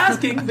 we're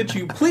asking that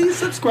you please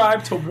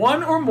subscribe to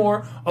one or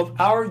more of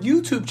our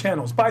YouTube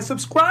channels. By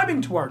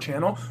subscribing to our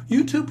channel,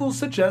 YouTube will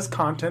suggest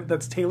content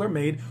that's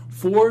tailor-made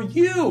for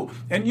you,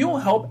 and you'll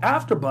help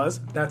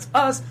AfterBuzz, that's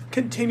us,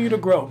 continue to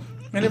grow.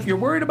 And if you're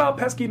worried about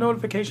pesky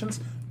notifications,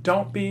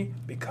 don't be,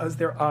 because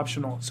they're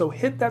optional. So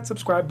hit that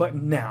subscribe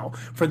button now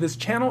for this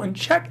channel and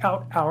check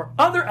out our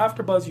other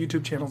AfterBuzz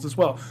YouTube channels as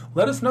well.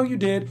 Let us know you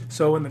did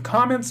so in the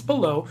comments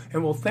below,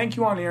 and we'll thank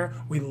you on air.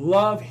 We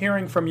love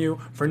hearing from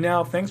you. For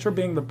now, thanks for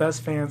being the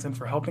best fans and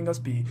for helping us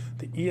be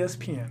the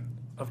ESPN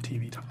of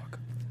TV Talk.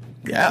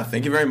 Yeah,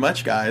 thank you very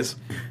much, guys.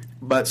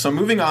 But so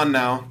moving on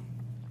now,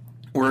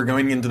 we're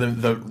going into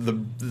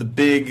the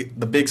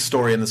big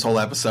story in this whole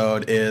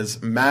episode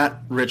is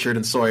Matt, Richard,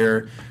 and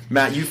Sawyer.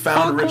 Matt, you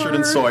found Richard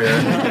and Sawyer.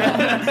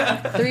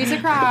 Three's a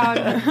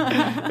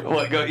crowd.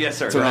 What? Go, yes,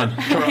 sir.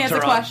 He has a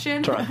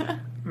question.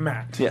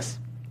 Matt. Yes.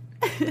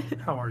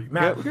 How are you,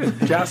 Matt?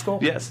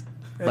 Jaskol. Yes.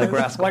 Like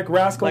Rascal. Like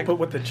Rascal, but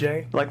with the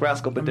J. Like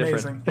Rascal, but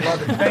amazing. Different.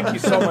 Love it. Thank you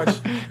so much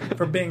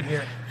for being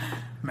here,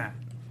 Matt.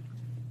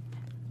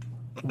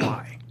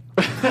 Why?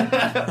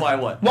 Why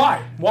what?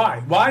 Why?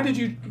 Why did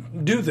you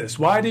do this?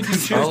 Why did you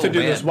choose to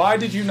do this? Why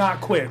did you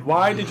not quit?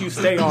 Why did you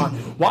stay on?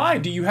 Why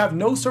do you have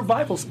no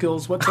survival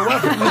skills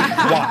whatsoever?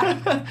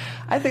 Why?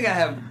 I think I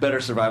have better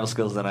survival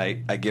skills than I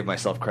give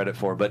myself credit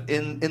for. But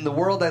in the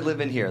world I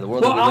live in here, the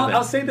world that we live in,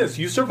 I'll say this: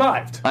 you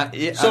survived.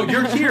 So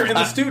you're here in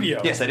the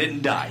studio. Yes, I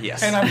didn't die.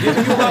 Yes, and I'm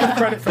giving you a lot of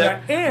credit for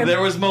that. And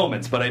there was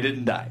moments, but I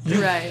didn't die.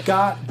 You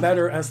got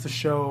better as the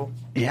show.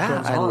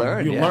 Yeah, I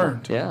learned. You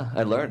learned. Yeah,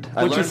 I learned.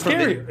 Which is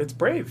scary. It's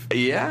brave.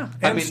 Yeah,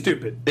 and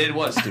stupid. It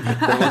was stupid.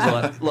 There was a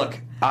lot. Look,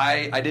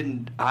 I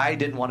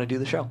didn't want to do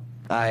the show.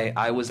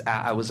 I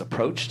was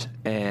approached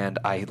and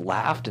I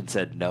laughed and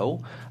said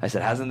no. I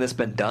said, hasn't this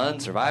been done?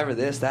 Survivor,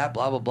 this, that,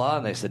 blah, blah, blah.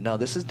 And they said, no,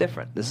 this is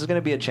different. This is going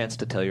to be a chance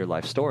to tell your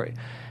life story.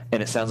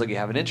 And it sounds like you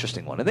have an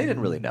interesting one. And they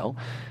didn't really know.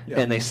 Yeah.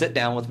 And they sit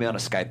down with me on a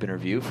Skype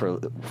interview for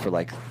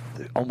like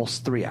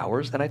almost 3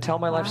 hours, and I tell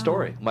my life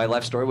story. My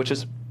life story, which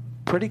is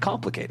pretty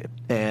complicated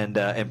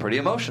and pretty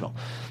emotional.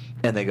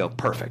 And they go,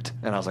 perfect.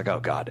 And I was like,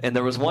 oh, God. And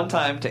there was one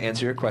time, to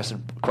answer your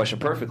question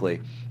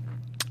perfectly,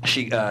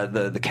 she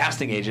the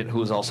casting agent, who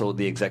was also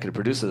the executive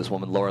producer, this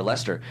woman Laura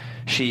Lester,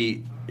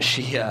 she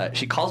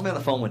calls me on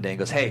the phone one day and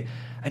goes, hey,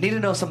 I need to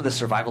know some of the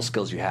survival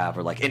skills you have,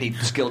 or like any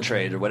skill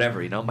trade or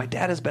whatever. My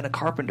dad has been a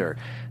carpenter.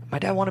 My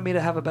dad wanted me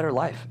to have a better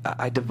life.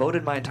 I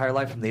devoted my entire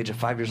life from the age of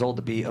 5 years old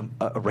to be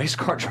a race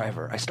car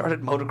driver. I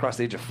started motocross at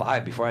the age of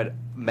 5 before I had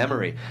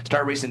memory.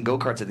 Started racing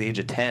go-karts at the age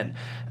of 10.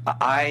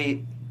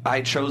 I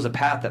chose a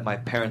path that my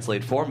parents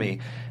laid for me,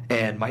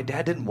 and my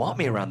dad didn't want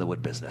me around the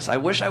wood business. I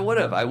wish I would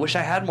have. I wish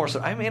I had more.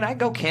 I mean, I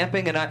go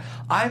camping, and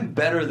I'm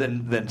better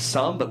than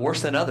some, but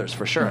worse than others,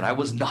 for sure. And I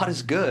was not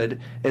as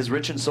good as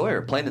Rich and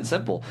Sawyer, plain and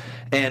simple.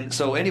 And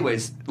so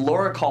anyways,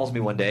 Laura calls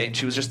me one day, and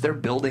she was just there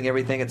building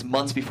everything. It's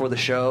months before the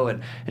show,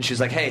 and she's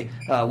like, hey,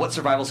 what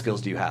survival skills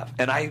do you have?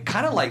 And I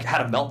kind of like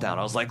had a meltdown.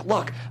 I was like,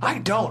 look, I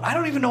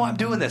don't even know I'm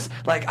doing this.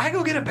 Like, I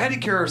go get a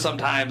pedicure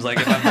sometimes, like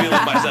if I'm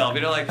feeling myself.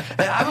 Like,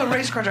 I'm a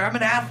race car driver. I'm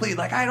an athlete.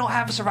 Like, I don't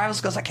have survival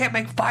skills. I can't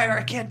make fire.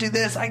 I can't do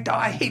this.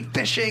 I hate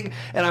fishing.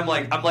 And I'm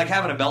like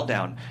having a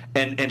meltdown.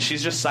 And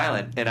she's just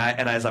silent. And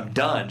as I'm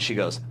done, she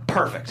goes,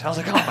 perfect. I was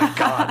like, oh my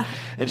God.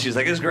 And she's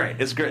like, it's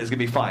great. It's great. It's gonna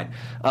be fine.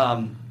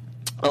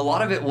 A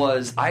lot of it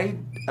was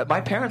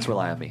my parents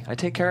rely on me. I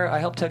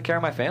help take care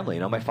of my family.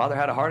 My father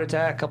had a heart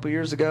attack a couple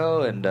years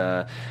ago, and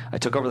I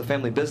took over the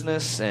family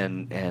business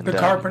and the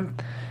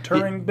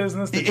carpentering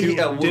business that you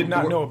did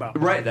not know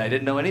about. Right, that I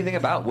didn't know anything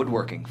about.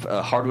 Woodworking,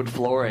 hardwood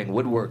flooring,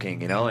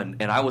 woodworking.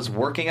 And I was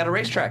working at a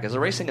racetrack as a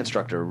racing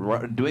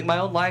instructor, doing my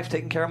own life,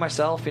 taking care of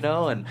myself.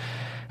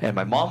 And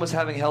my mom was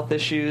having health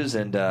issues,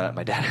 and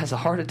my dad has a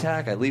heart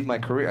attack. I leave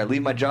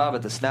my job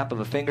at the snap of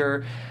a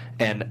finger.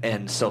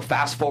 And so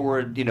fast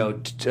forward,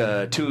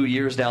 2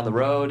 years down the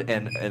road,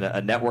 and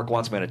a network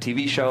wants me on a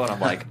TV show, and I'm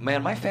like,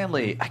 man, my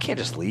family, I can't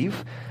just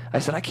leave. I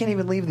said, I can't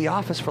even leave the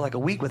office for like a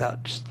week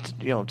without just,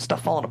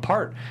 stuff falling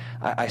apart.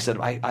 I said,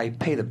 I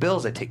pay the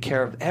bills, I take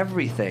care of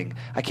everything.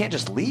 I can't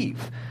just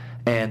leave.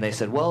 And they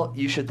said, well,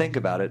 you should think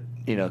about it,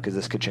 because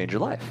this could change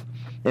your life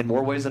in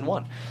more ways than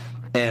one.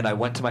 And I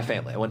went to my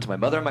family. I went to my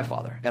mother and my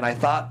father. And I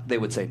thought they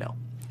would say no.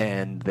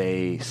 And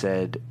they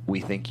said, we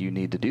think you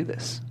need to do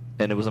this.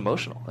 And it was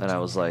emotional. And I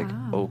was like,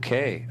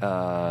 okay,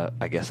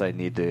 I guess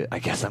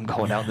I'm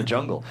going out in the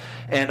jungle.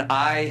 And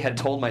I had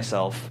told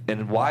myself,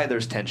 and why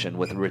there's tension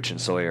with Rich and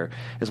Sawyer,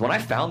 is when I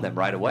found them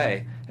right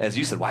away, as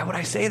you said, why would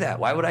I say that?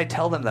 Why would I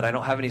tell them that I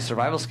don't have any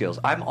survival skills?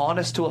 I'm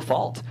honest to a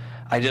fault.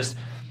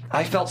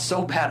 I felt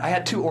so bad. I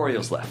had 2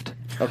 Oreos left.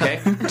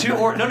 Okay?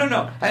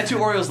 No. I had 2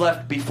 Oreos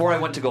left before I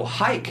went to go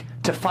hike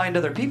to find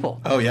other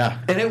people. Oh, yeah.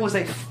 And it was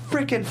a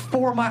freaking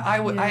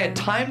 4-mile. I had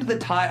timed the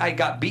tide. I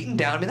got beaten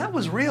down. I mean, that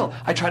was real.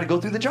 I tried to go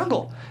through the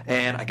jungle,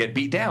 and I get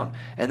beat down.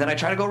 And then I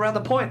try to go around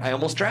the point. I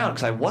almost drowned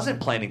because I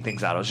wasn't planning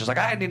things out. I was just like,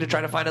 I need to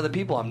try to find other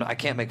people. I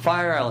can't make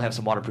fire. I only have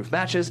some waterproof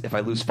matches. If I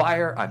lose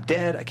fire, I'm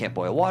dead. I can't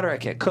boil water. I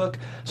can't cook.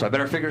 So I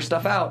better figure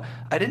stuff out.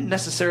 I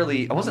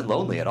wasn't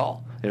lonely at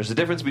all. There's a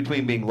difference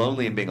between being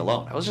lonely and being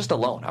alone. I was just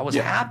alone. I was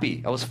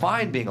happy. I was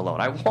fine being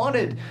alone. I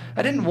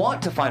didn't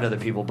want to find other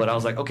people, but I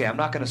was like, okay, I'm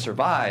not going to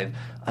survive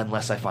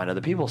unless I find other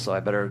people, so I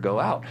better go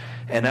out.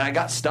 And then I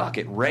got stuck.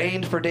 It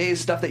rained for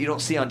days, stuff that you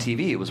don't see on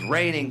TV. It was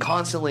raining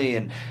constantly,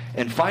 and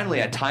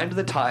finally I timed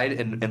the tide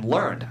and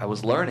learned. I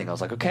was learning. I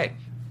was like, okay,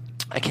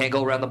 I can't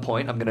go around the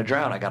point. I'm going to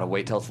drown. I got to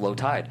wait till it's low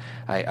tide.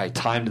 I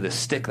timed this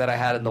stick that I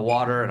had in the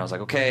water, and I was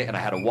like, okay. And I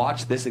had a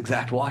watch, this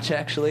exact watch,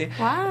 actually.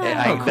 Wow.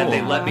 And then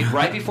they let me,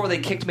 right before they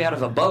kicked me out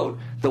of a boat,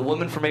 the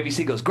woman from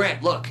ABC goes,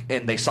 Grant, look.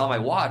 And they saw my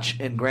watch,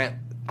 and Grant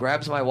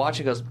grabs my watch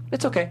and goes,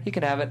 it's okay, you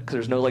can have it, because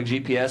there's no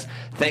GPS.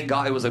 Thank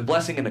God. It was a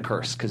blessing and a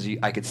curse, because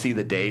I could see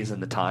the days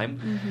and the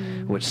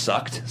time, which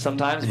sucked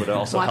sometimes, but it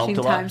also helped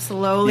a lot. Watching time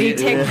slowly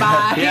tick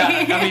by.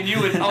 Yeah, I mean, you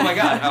would, oh my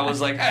God, I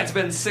was like, it's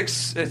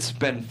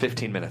been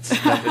 15 minutes. It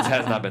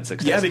has not been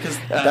 6 days. Yeah,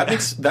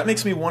 because that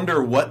makes me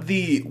wonder what's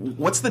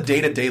the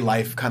day-to-day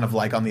life kind of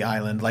like on the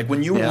island? Like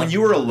when you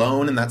were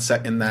alone in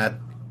that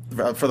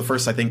for the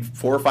first, I think,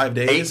 4 or 5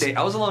 days. 8 days.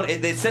 I was alone.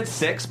 They said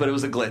 6, but it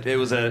was a glitch. It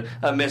was a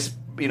miss.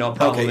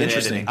 Problem. Okay,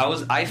 interesting.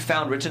 I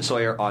found Rich and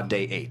Sawyer on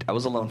day 8. I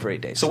was alone for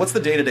 8 days. So what's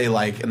the day-to-day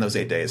like in those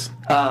 8 days?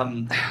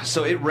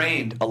 So it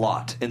rained a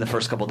lot in the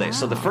first couple days. Wow.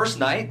 So the first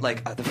night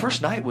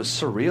was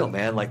surreal,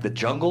 man. Like the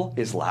jungle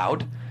is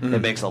loud. Mm-hmm.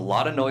 It makes a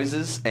lot of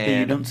noises, and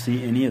you don't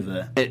see any of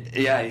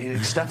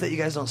that. Stuff that you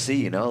guys don't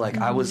see. Like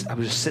I was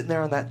just sitting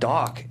there on that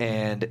dock,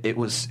 and it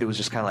was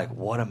just kind of like,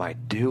 what am I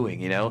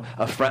doing?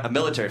 A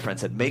military friend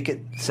said, make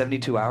it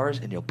 72 hours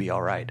and you'll be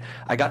all right.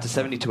 I got to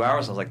 72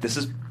 hours. I was like, this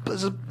is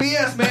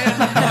BS,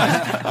 man.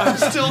 I'm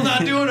still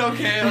not doing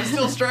okay. I'm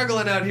still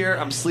struggling out here.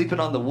 I'm sleeping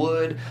on the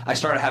wood. I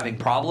started having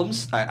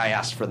problems. I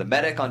asked for the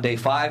medic on day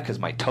 5 because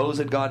my toes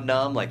had gone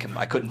numb. Like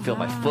I couldn't feel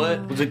my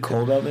foot. Was it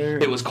cold out there?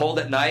 It was cold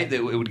at night.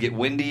 It would get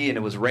windy and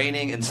it was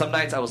raining. And some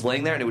nights I was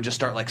laying there and it would just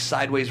start like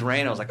sideways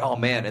rain. I was like, oh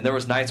man. And there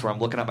was nights where I'm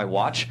looking at my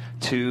watch,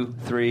 2,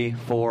 3,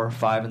 4,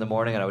 5 in the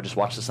morning, and I would just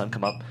watch the sun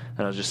come up.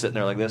 And I was just sitting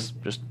there like this,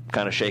 just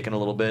kind of shaking a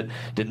little bit.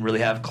 Didn't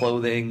really have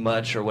clothing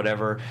much or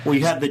whatever. Well,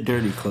 you had the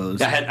dirty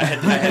clothes. I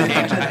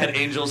had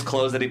Angel's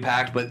clothes that he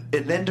packed,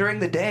 and then during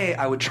the day,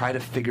 I would try to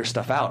figure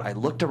stuff out. I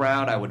looked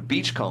around, I would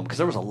beach comb, because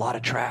there was a lot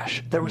of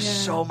trash. There was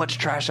so much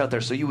trash out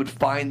there, so you would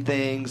find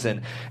things,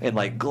 and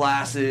like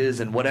glasses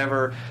and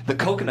whatever. The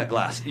coconut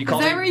glass. You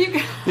call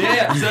me?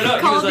 Yeah. So no,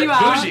 he was like,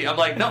 bougie. I'm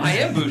like, no, I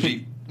am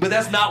bougie. But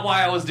that's not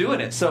why I was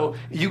doing it. So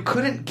you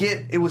couldn't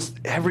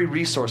every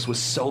resource was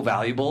so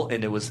valuable,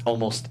 and it was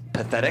almost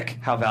pathetic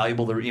how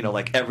valuable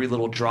like every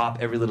little drop,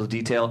 every little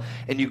detail,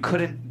 and you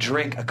couldn't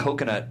drink a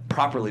coconut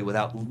properly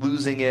without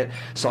losing it.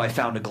 So I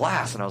found a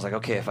glass, and I was like,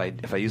 okay, if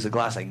I use a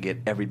glass, I can get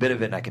every bit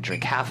of it, and I can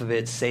drink half of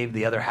it, save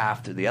the other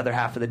half through the other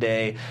half of the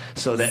day.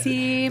 So that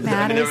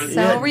Matt is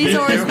so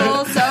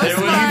resourceful, so smart.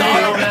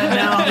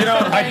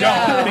 I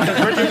don't,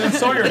 because Richard and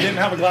Sawyer didn't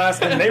have a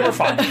glass, and they were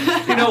fine.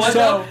 You know what?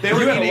 So you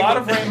had a lot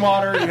of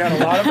rainwater, you had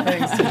a lot of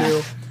things to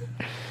do.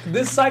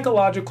 This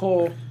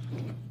psychological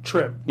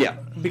trip,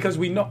 because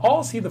we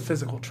all see the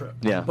physical trip,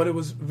 but it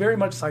was very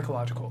much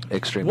psychological.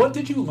 Extremely. What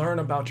did you learn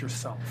about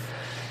yourself?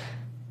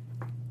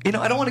 I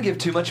don't want to give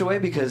too much away,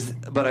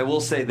 but I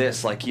will say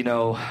this,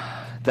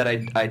 that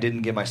I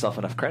didn't give myself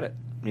enough credit.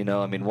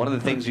 I mean, one of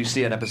the things you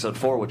see in episode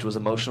 4, which was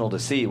emotional to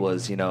see,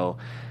 was,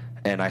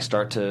 and I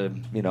start to,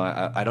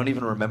 I don't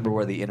even remember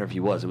where the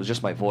interview was. It was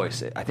just my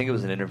voice. I think it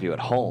was an interview at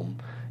home,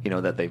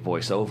 that they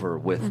voice over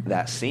with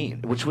that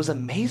scene, which was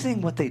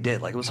amazing what they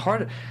did. Like, it was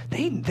hard.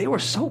 They were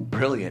so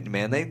brilliant,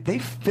 man. They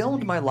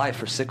filmed my life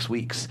for 6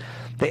 weeks.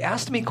 They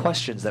asked me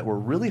questions that were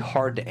really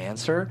hard to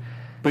answer.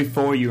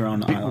 Before you were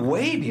on the island.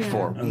 Way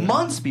before. Yeah.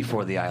 Months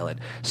before the island.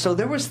 So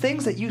there was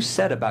things that you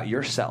said about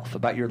yourself,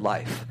 about your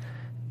life.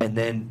 And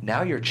then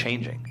now you're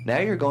changing. Now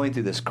you're going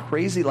through this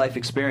crazy life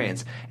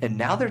experience. And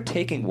now they're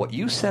taking what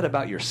you said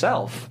about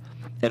yourself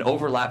and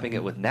overlapping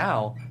it with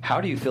now. How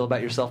do you feel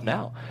about yourself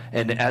now?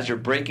 And as you're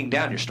breaking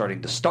down, you're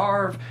starting to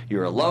starve.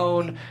 You're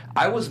alone.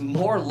 I was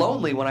more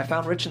lonely when I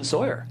found Rich and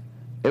Sawyer.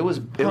 It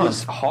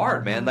was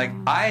hard, man. Like,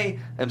 I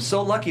am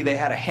so lucky they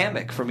had a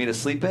hammock for me to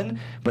sleep in,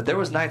 but there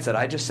was nights that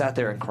I just sat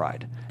there and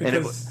cried.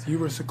 Because you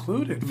were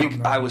secluded from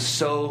that. I was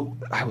so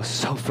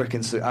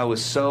freaking.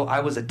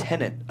 I was a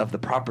tenant of the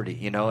property,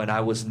 you know, and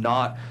I was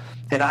not,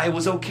 and I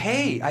was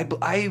okay. I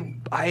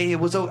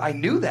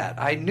knew that.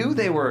 I knew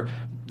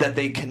that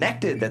they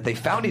connected, that they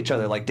found each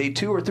other. Like day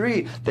 2 or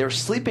 3, they were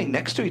sleeping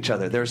next to each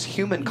other. There's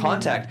human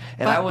contact,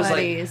 and I was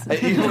buddies.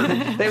 Like, they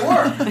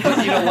were. But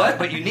you know what?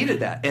 But you needed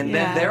that. And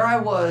then there I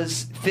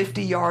was,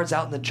 50 yards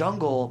out in the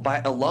jungle,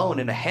 alone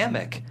in a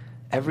hammock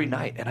every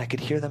night, and I could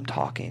hear them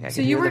talking.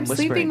 So you weren't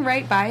sleeping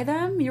right by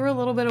them? You were a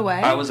little bit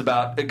away? I was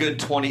about a good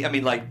 20. I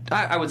mean, like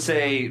I would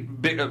say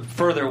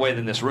further away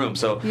than this room.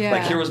 So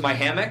like here was my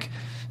hammock,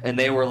 and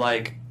they were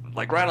like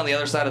right on the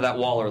other side of that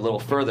wall or a little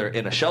further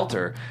in a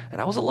shelter, and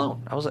I was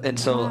alone.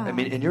 I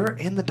mean, and you're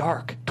in the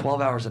dark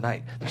 12 hours a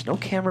night. There's no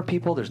camera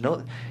people.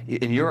 And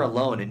you're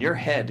alone, and your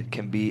head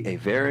can be a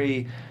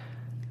very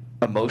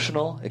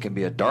emotional. It can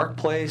be a dark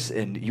place,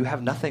 and you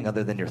have nothing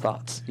other than your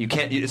thoughts. You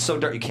can't. It's so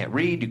dark. You can't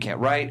read. You can't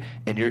write,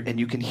 and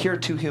you can hear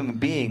 2 human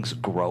beings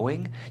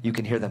growing. You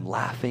can hear them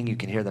laughing. You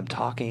can hear them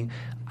talking.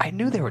 I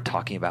knew they were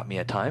talking about me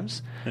at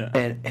times,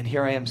 and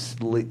here I am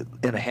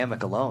in a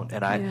hammock alone.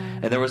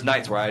 And there was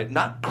nights where I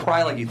not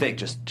cry like you think,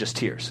 just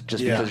tears,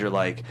 because you're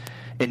like,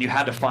 and you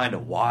had to find a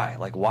why.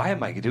 Like, why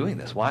am I doing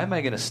this? Why am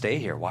I going to stay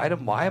here? Why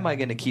am I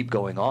going to keep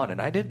going on?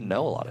 And I didn't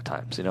know a lot of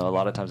times. You know, a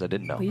lot of times I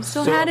didn't know. Well, you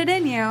still had it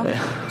in you.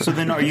 So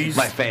then, are you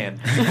my fan?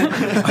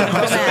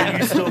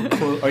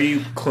 Are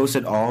you close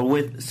at all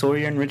with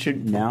Sawyer and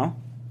Richard now?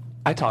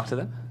 I talk to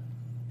them.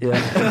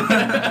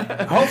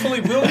 Yeah. Hopefully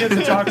we'll get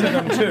to talk to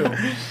them too.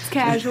 It's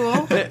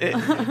casual.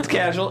 It's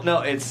casual.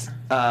 No, it's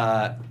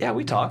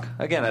we talk.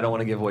 Again, I don't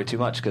want to give away too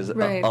much because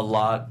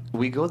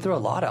we go through a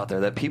lot out there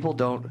that people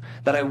don't,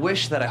 that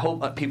I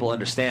hope people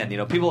understand. You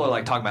know, people are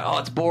like talking about, oh,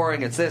 it's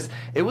boring, it's this.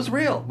 It was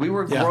real. We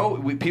were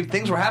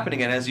things were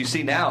happening, and as you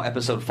see now,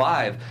 episode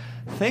 5,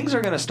 things are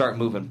going to start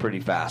moving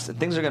pretty fast, and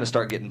things are going to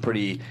start getting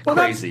pretty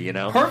crazy, you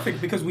know? Perfect,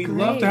 because we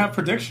love to have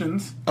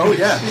predictions. Oh,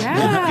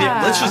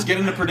 yeah. Let's just get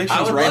into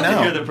predictions right now. I would love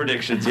to hear the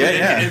predictions.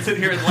 And sit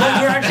here and laugh.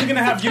 Well, we're actually going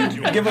to have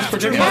you give us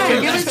predictions.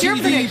 Yeah, give us your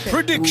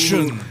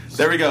Prediction.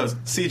 There we go.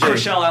 CJ.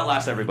 Rochelle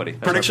outlasts everybody.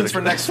 That's predictions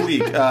for next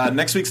week.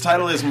 Next week's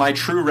title is My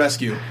True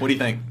Rescue. What do you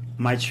think?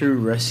 My True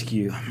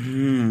Rescue. I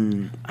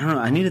don't know.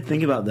 I need to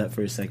think about that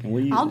for a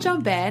second. I'll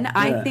jump in. Yeah.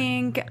 I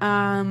think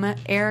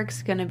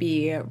Eric's going to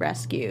be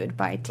rescued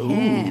by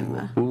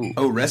Tim. Ooh.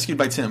 Oh, rescued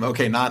by Tim.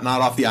 Okay, not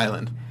off the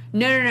island.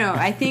 No.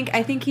 I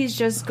think he's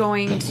just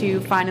going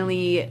to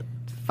finally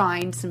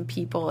find some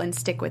people and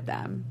stick with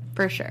them,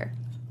 for sure.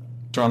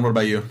 John, what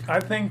about you? I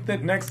think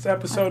that next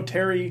episode,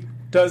 Terry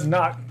does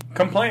not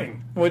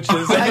complain, which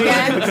is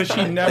amazing because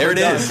she never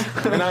does.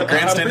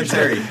 Grandstanding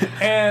Terry.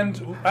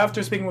 And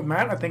after speaking with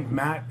Matt, I think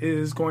Matt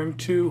is going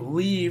to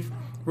leave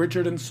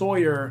Richard and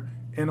Sawyer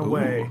in a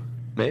way.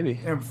 Maybe.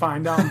 And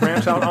branch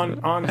out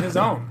on his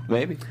own.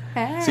 Maybe.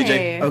 Hey.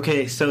 CJ.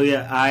 Okay, so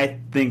I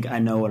think I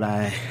know what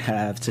I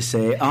have to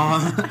say.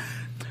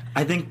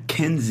 I think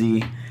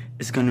Kenzie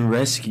is going to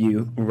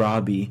rescue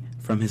Robbie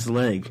from his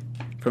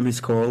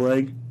coral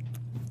leg.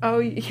 Oh,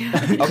 yeah.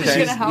 Okay. She's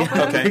going to help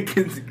him?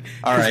 Okay.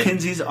 All right.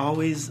 Kenzie's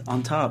always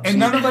on top. And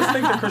none of us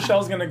think that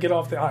Chriselle's going to get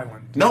off the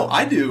island. No,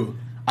 I do.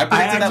 I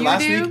predicted that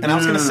last week, and I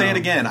was going to say it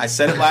again. I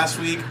said it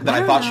last week that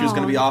I thought she was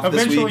going to be off this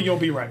week. Eventually, you'll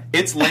be right.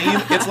 It's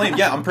lame.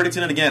 Yeah, I'm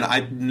predicting it again.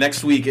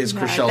 Next week is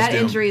Chriselle's that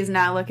doom. injury is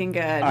not looking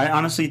good. I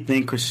honestly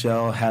think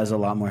Chriselle has a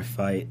lot more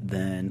fight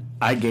than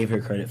I gave her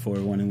credit for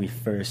when we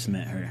first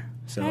met her.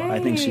 So I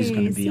think she's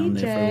going to be on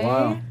there for a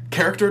while.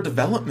 Character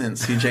development,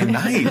 CJ.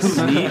 Nice.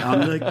 See,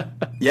 I'm like...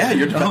 Yeah,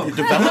 you're developing.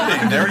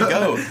 There we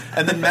go.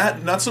 And then,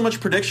 Matt, not so much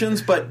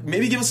predictions, but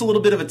maybe give us a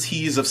little bit of a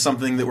tease of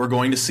something that we're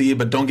going to see,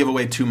 but don't give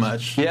away too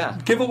much. Yeah.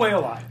 Give away a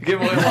lot.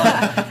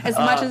 As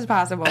much as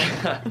possible.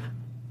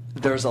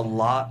 There's a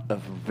lot of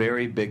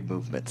very big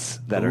movements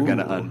that are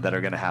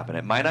gonna happen.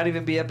 It might not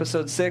even be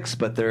episode 6,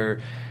 but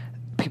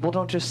people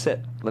don't just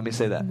sit. Let me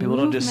say that. People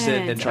don't just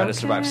sit and try to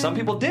survive. Some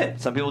people did.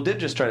 Some people did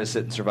just try to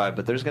sit and survive,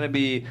 but there's going to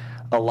be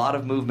a lot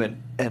of movement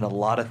and a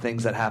lot of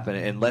things that happen.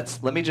 And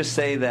let me just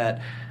say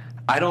that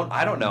I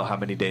don't know how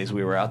many days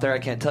we were out there. I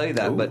can't tell you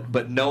that,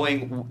 but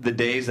knowing the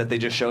days that they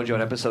just showed you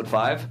on episode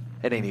 5,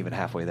 it ain't even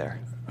halfway there.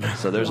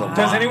 So there's a lot.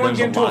 Does anyone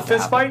get into a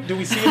fist fight? Do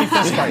we see any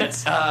fist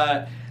fights?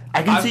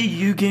 I can see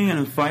you getting in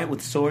a fight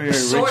with Sawyer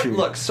and Richard.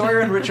 Look,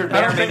 Sawyer and Richard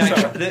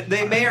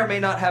they may or may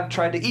not have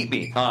tried to eat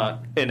me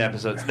in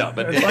episodes. No,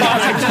 but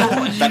I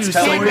told you. That's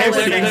telling.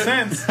 Makes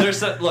sense. There's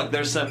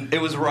some.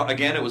 It was raw.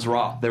 Again, it was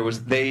raw.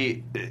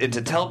 And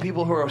to tell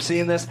people who are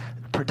seeing this,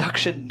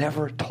 production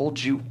never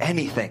told you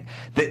anything.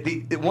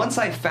 Once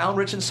I found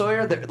Rich and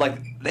Sawyer,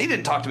 they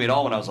didn't talk to me at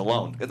all when I was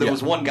alone. There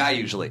was one guy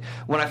usually.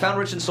 When I found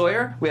Rich and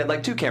Sawyer, we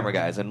had 2 camera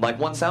guys and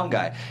 1 sound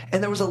guy,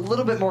 and there was a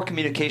little bit more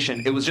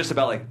communication. It was just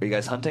about are you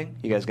guys hunting?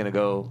 You guys gonna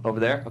go over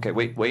there? Okay,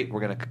 wait, we're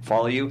gonna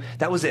follow you.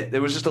 That was it.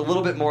 There was just a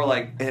little bit more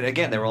and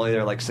again, they were only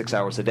there 6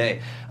 hours a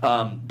day.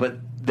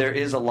 But there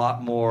is a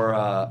lot more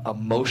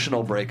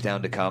emotional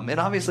breakdown to come, and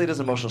obviously it is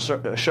an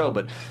emotional show.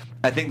 But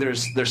I think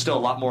there's still a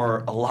lot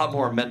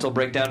more mental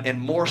breakdown and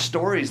more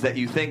stories that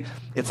you think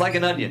it's like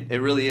an onion.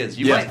 It really is.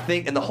 You might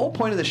think, and the whole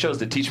point of the show is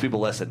to teach people.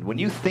 Listen, when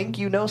you think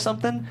you know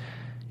something,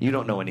 you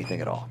don't know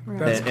anything at all.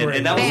 That's great.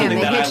 And that was something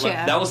that I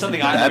learned. That was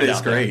something I learned. That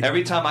is great.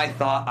 Every time I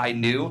thought I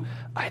knew,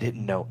 I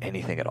didn't know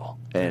anything at all.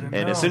 And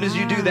as soon as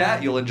you do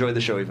that, you'll enjoy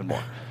the show even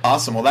more.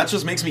 Awesome. Well, that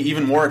just makes me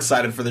even more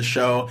excited for the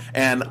show.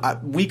 And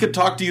we could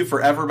talk to you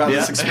forever about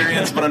this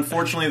experience, but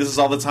unfortunately, this is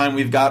all the time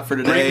we've got for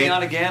today. Bring me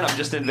on again. I'm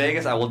just in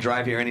Vegas. I will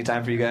drive here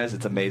anytime for you guys.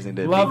 It's amazing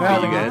to Love meet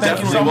you guys. Thank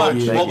you so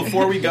much. Well,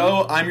 before we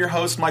go, I'm your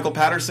host, Michael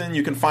Patterson.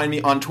 You can find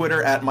me on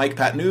Twitter at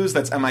MikePatNews.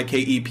 That's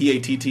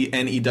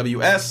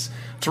MikePattnews.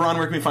 Tehran,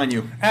 where can we find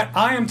you? At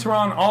I Am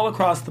Tehran all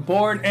across the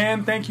board,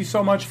 and thank you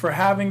so much for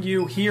having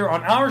you here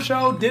on our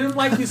show. Didn't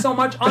like you so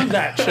much on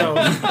that show,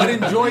 but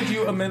enjoyed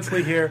you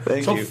immensely here.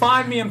 Thank you.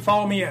 Find me and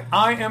follow me at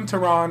I Am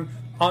Tehran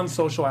on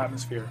Social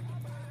Atmosphere.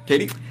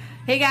 Katie?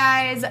 Hey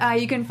guys,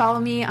 you can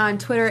follow me on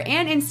Twitter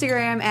and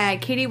Instagram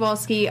at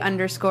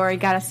KatieWolski_.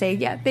 Gotta say,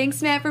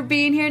 thanks Matt for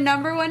being here,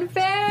 #1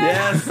 fan.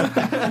 Yes.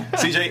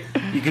 CJ?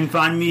 You can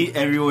find me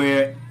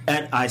everywhere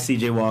at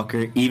ICJ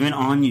Walker, even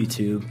on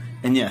YouTube.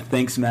 And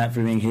thanks Matt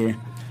for being here.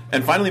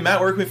 And finally, Matt,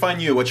 where can we find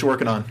you? What you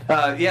working on?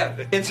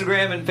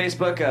 Instagram and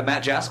Facebook,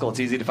 Matt Jaskol. It's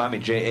easy to find me,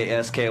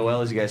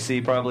 Jaskol, as you guys see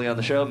probably on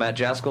the show, Matt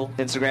Jaskol.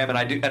 Instagram,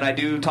 and I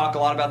do talk a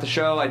lot about the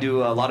show. I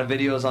do a lot of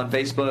videos on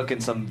Facebook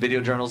and some video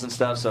journals and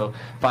stuff. So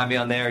find me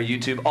on there,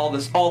 YouTube, all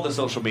the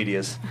social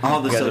medias. All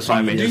the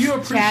social medias. Do you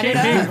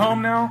appreciate being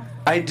home now?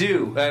 I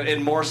do,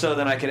 and more so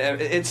than I can.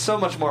 It's so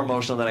much more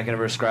emotional than I can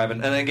ever describe.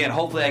 And again,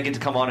 hopefully, I get to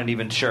come on and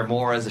even share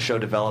more as the show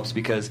develops,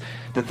 because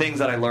the things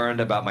that I learned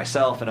about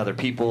myself and other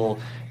people,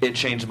 it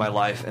changed my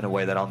life in a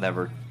way that I'll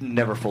never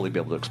fully be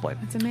able to explain.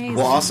 It's amazing.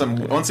 Well,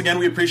 awesome. Once again,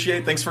 we appreciate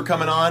it. Thanks for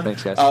coming on.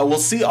 Thanks, guys. We'll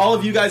see all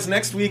of you guys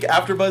next week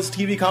after Buzz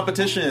TV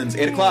competitions,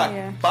 8 o'clock.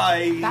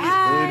 Bye.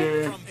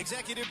 Bye. From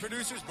executive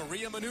producers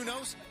Maria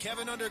Menounos,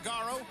 Kevin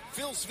Undergaro,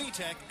 Phil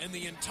Svitek, and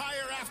the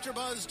entire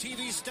AfterBuzz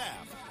TV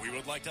staff, we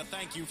would like to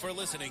thank you for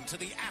listening to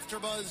the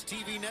AfterBuzz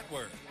TV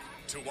network.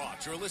 To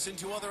watch or listen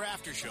to other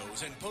after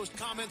shows and post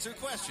comments or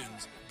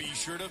questions, be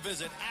sure to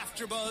visit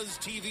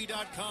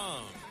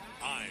AfterBuzzTV.com.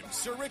 I'm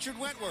Sir Richard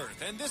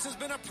Wentworth, and this has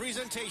been a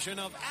presentation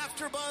of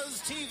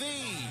AfterBuzz TV.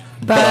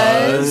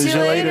 Buzz you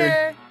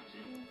later.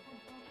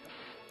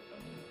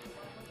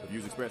 The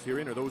views expressed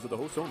herein are those of the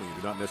hosts only and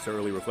do not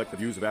necessarily reflect the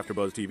views of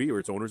AfterBuzz TV or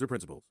its owners or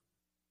principals.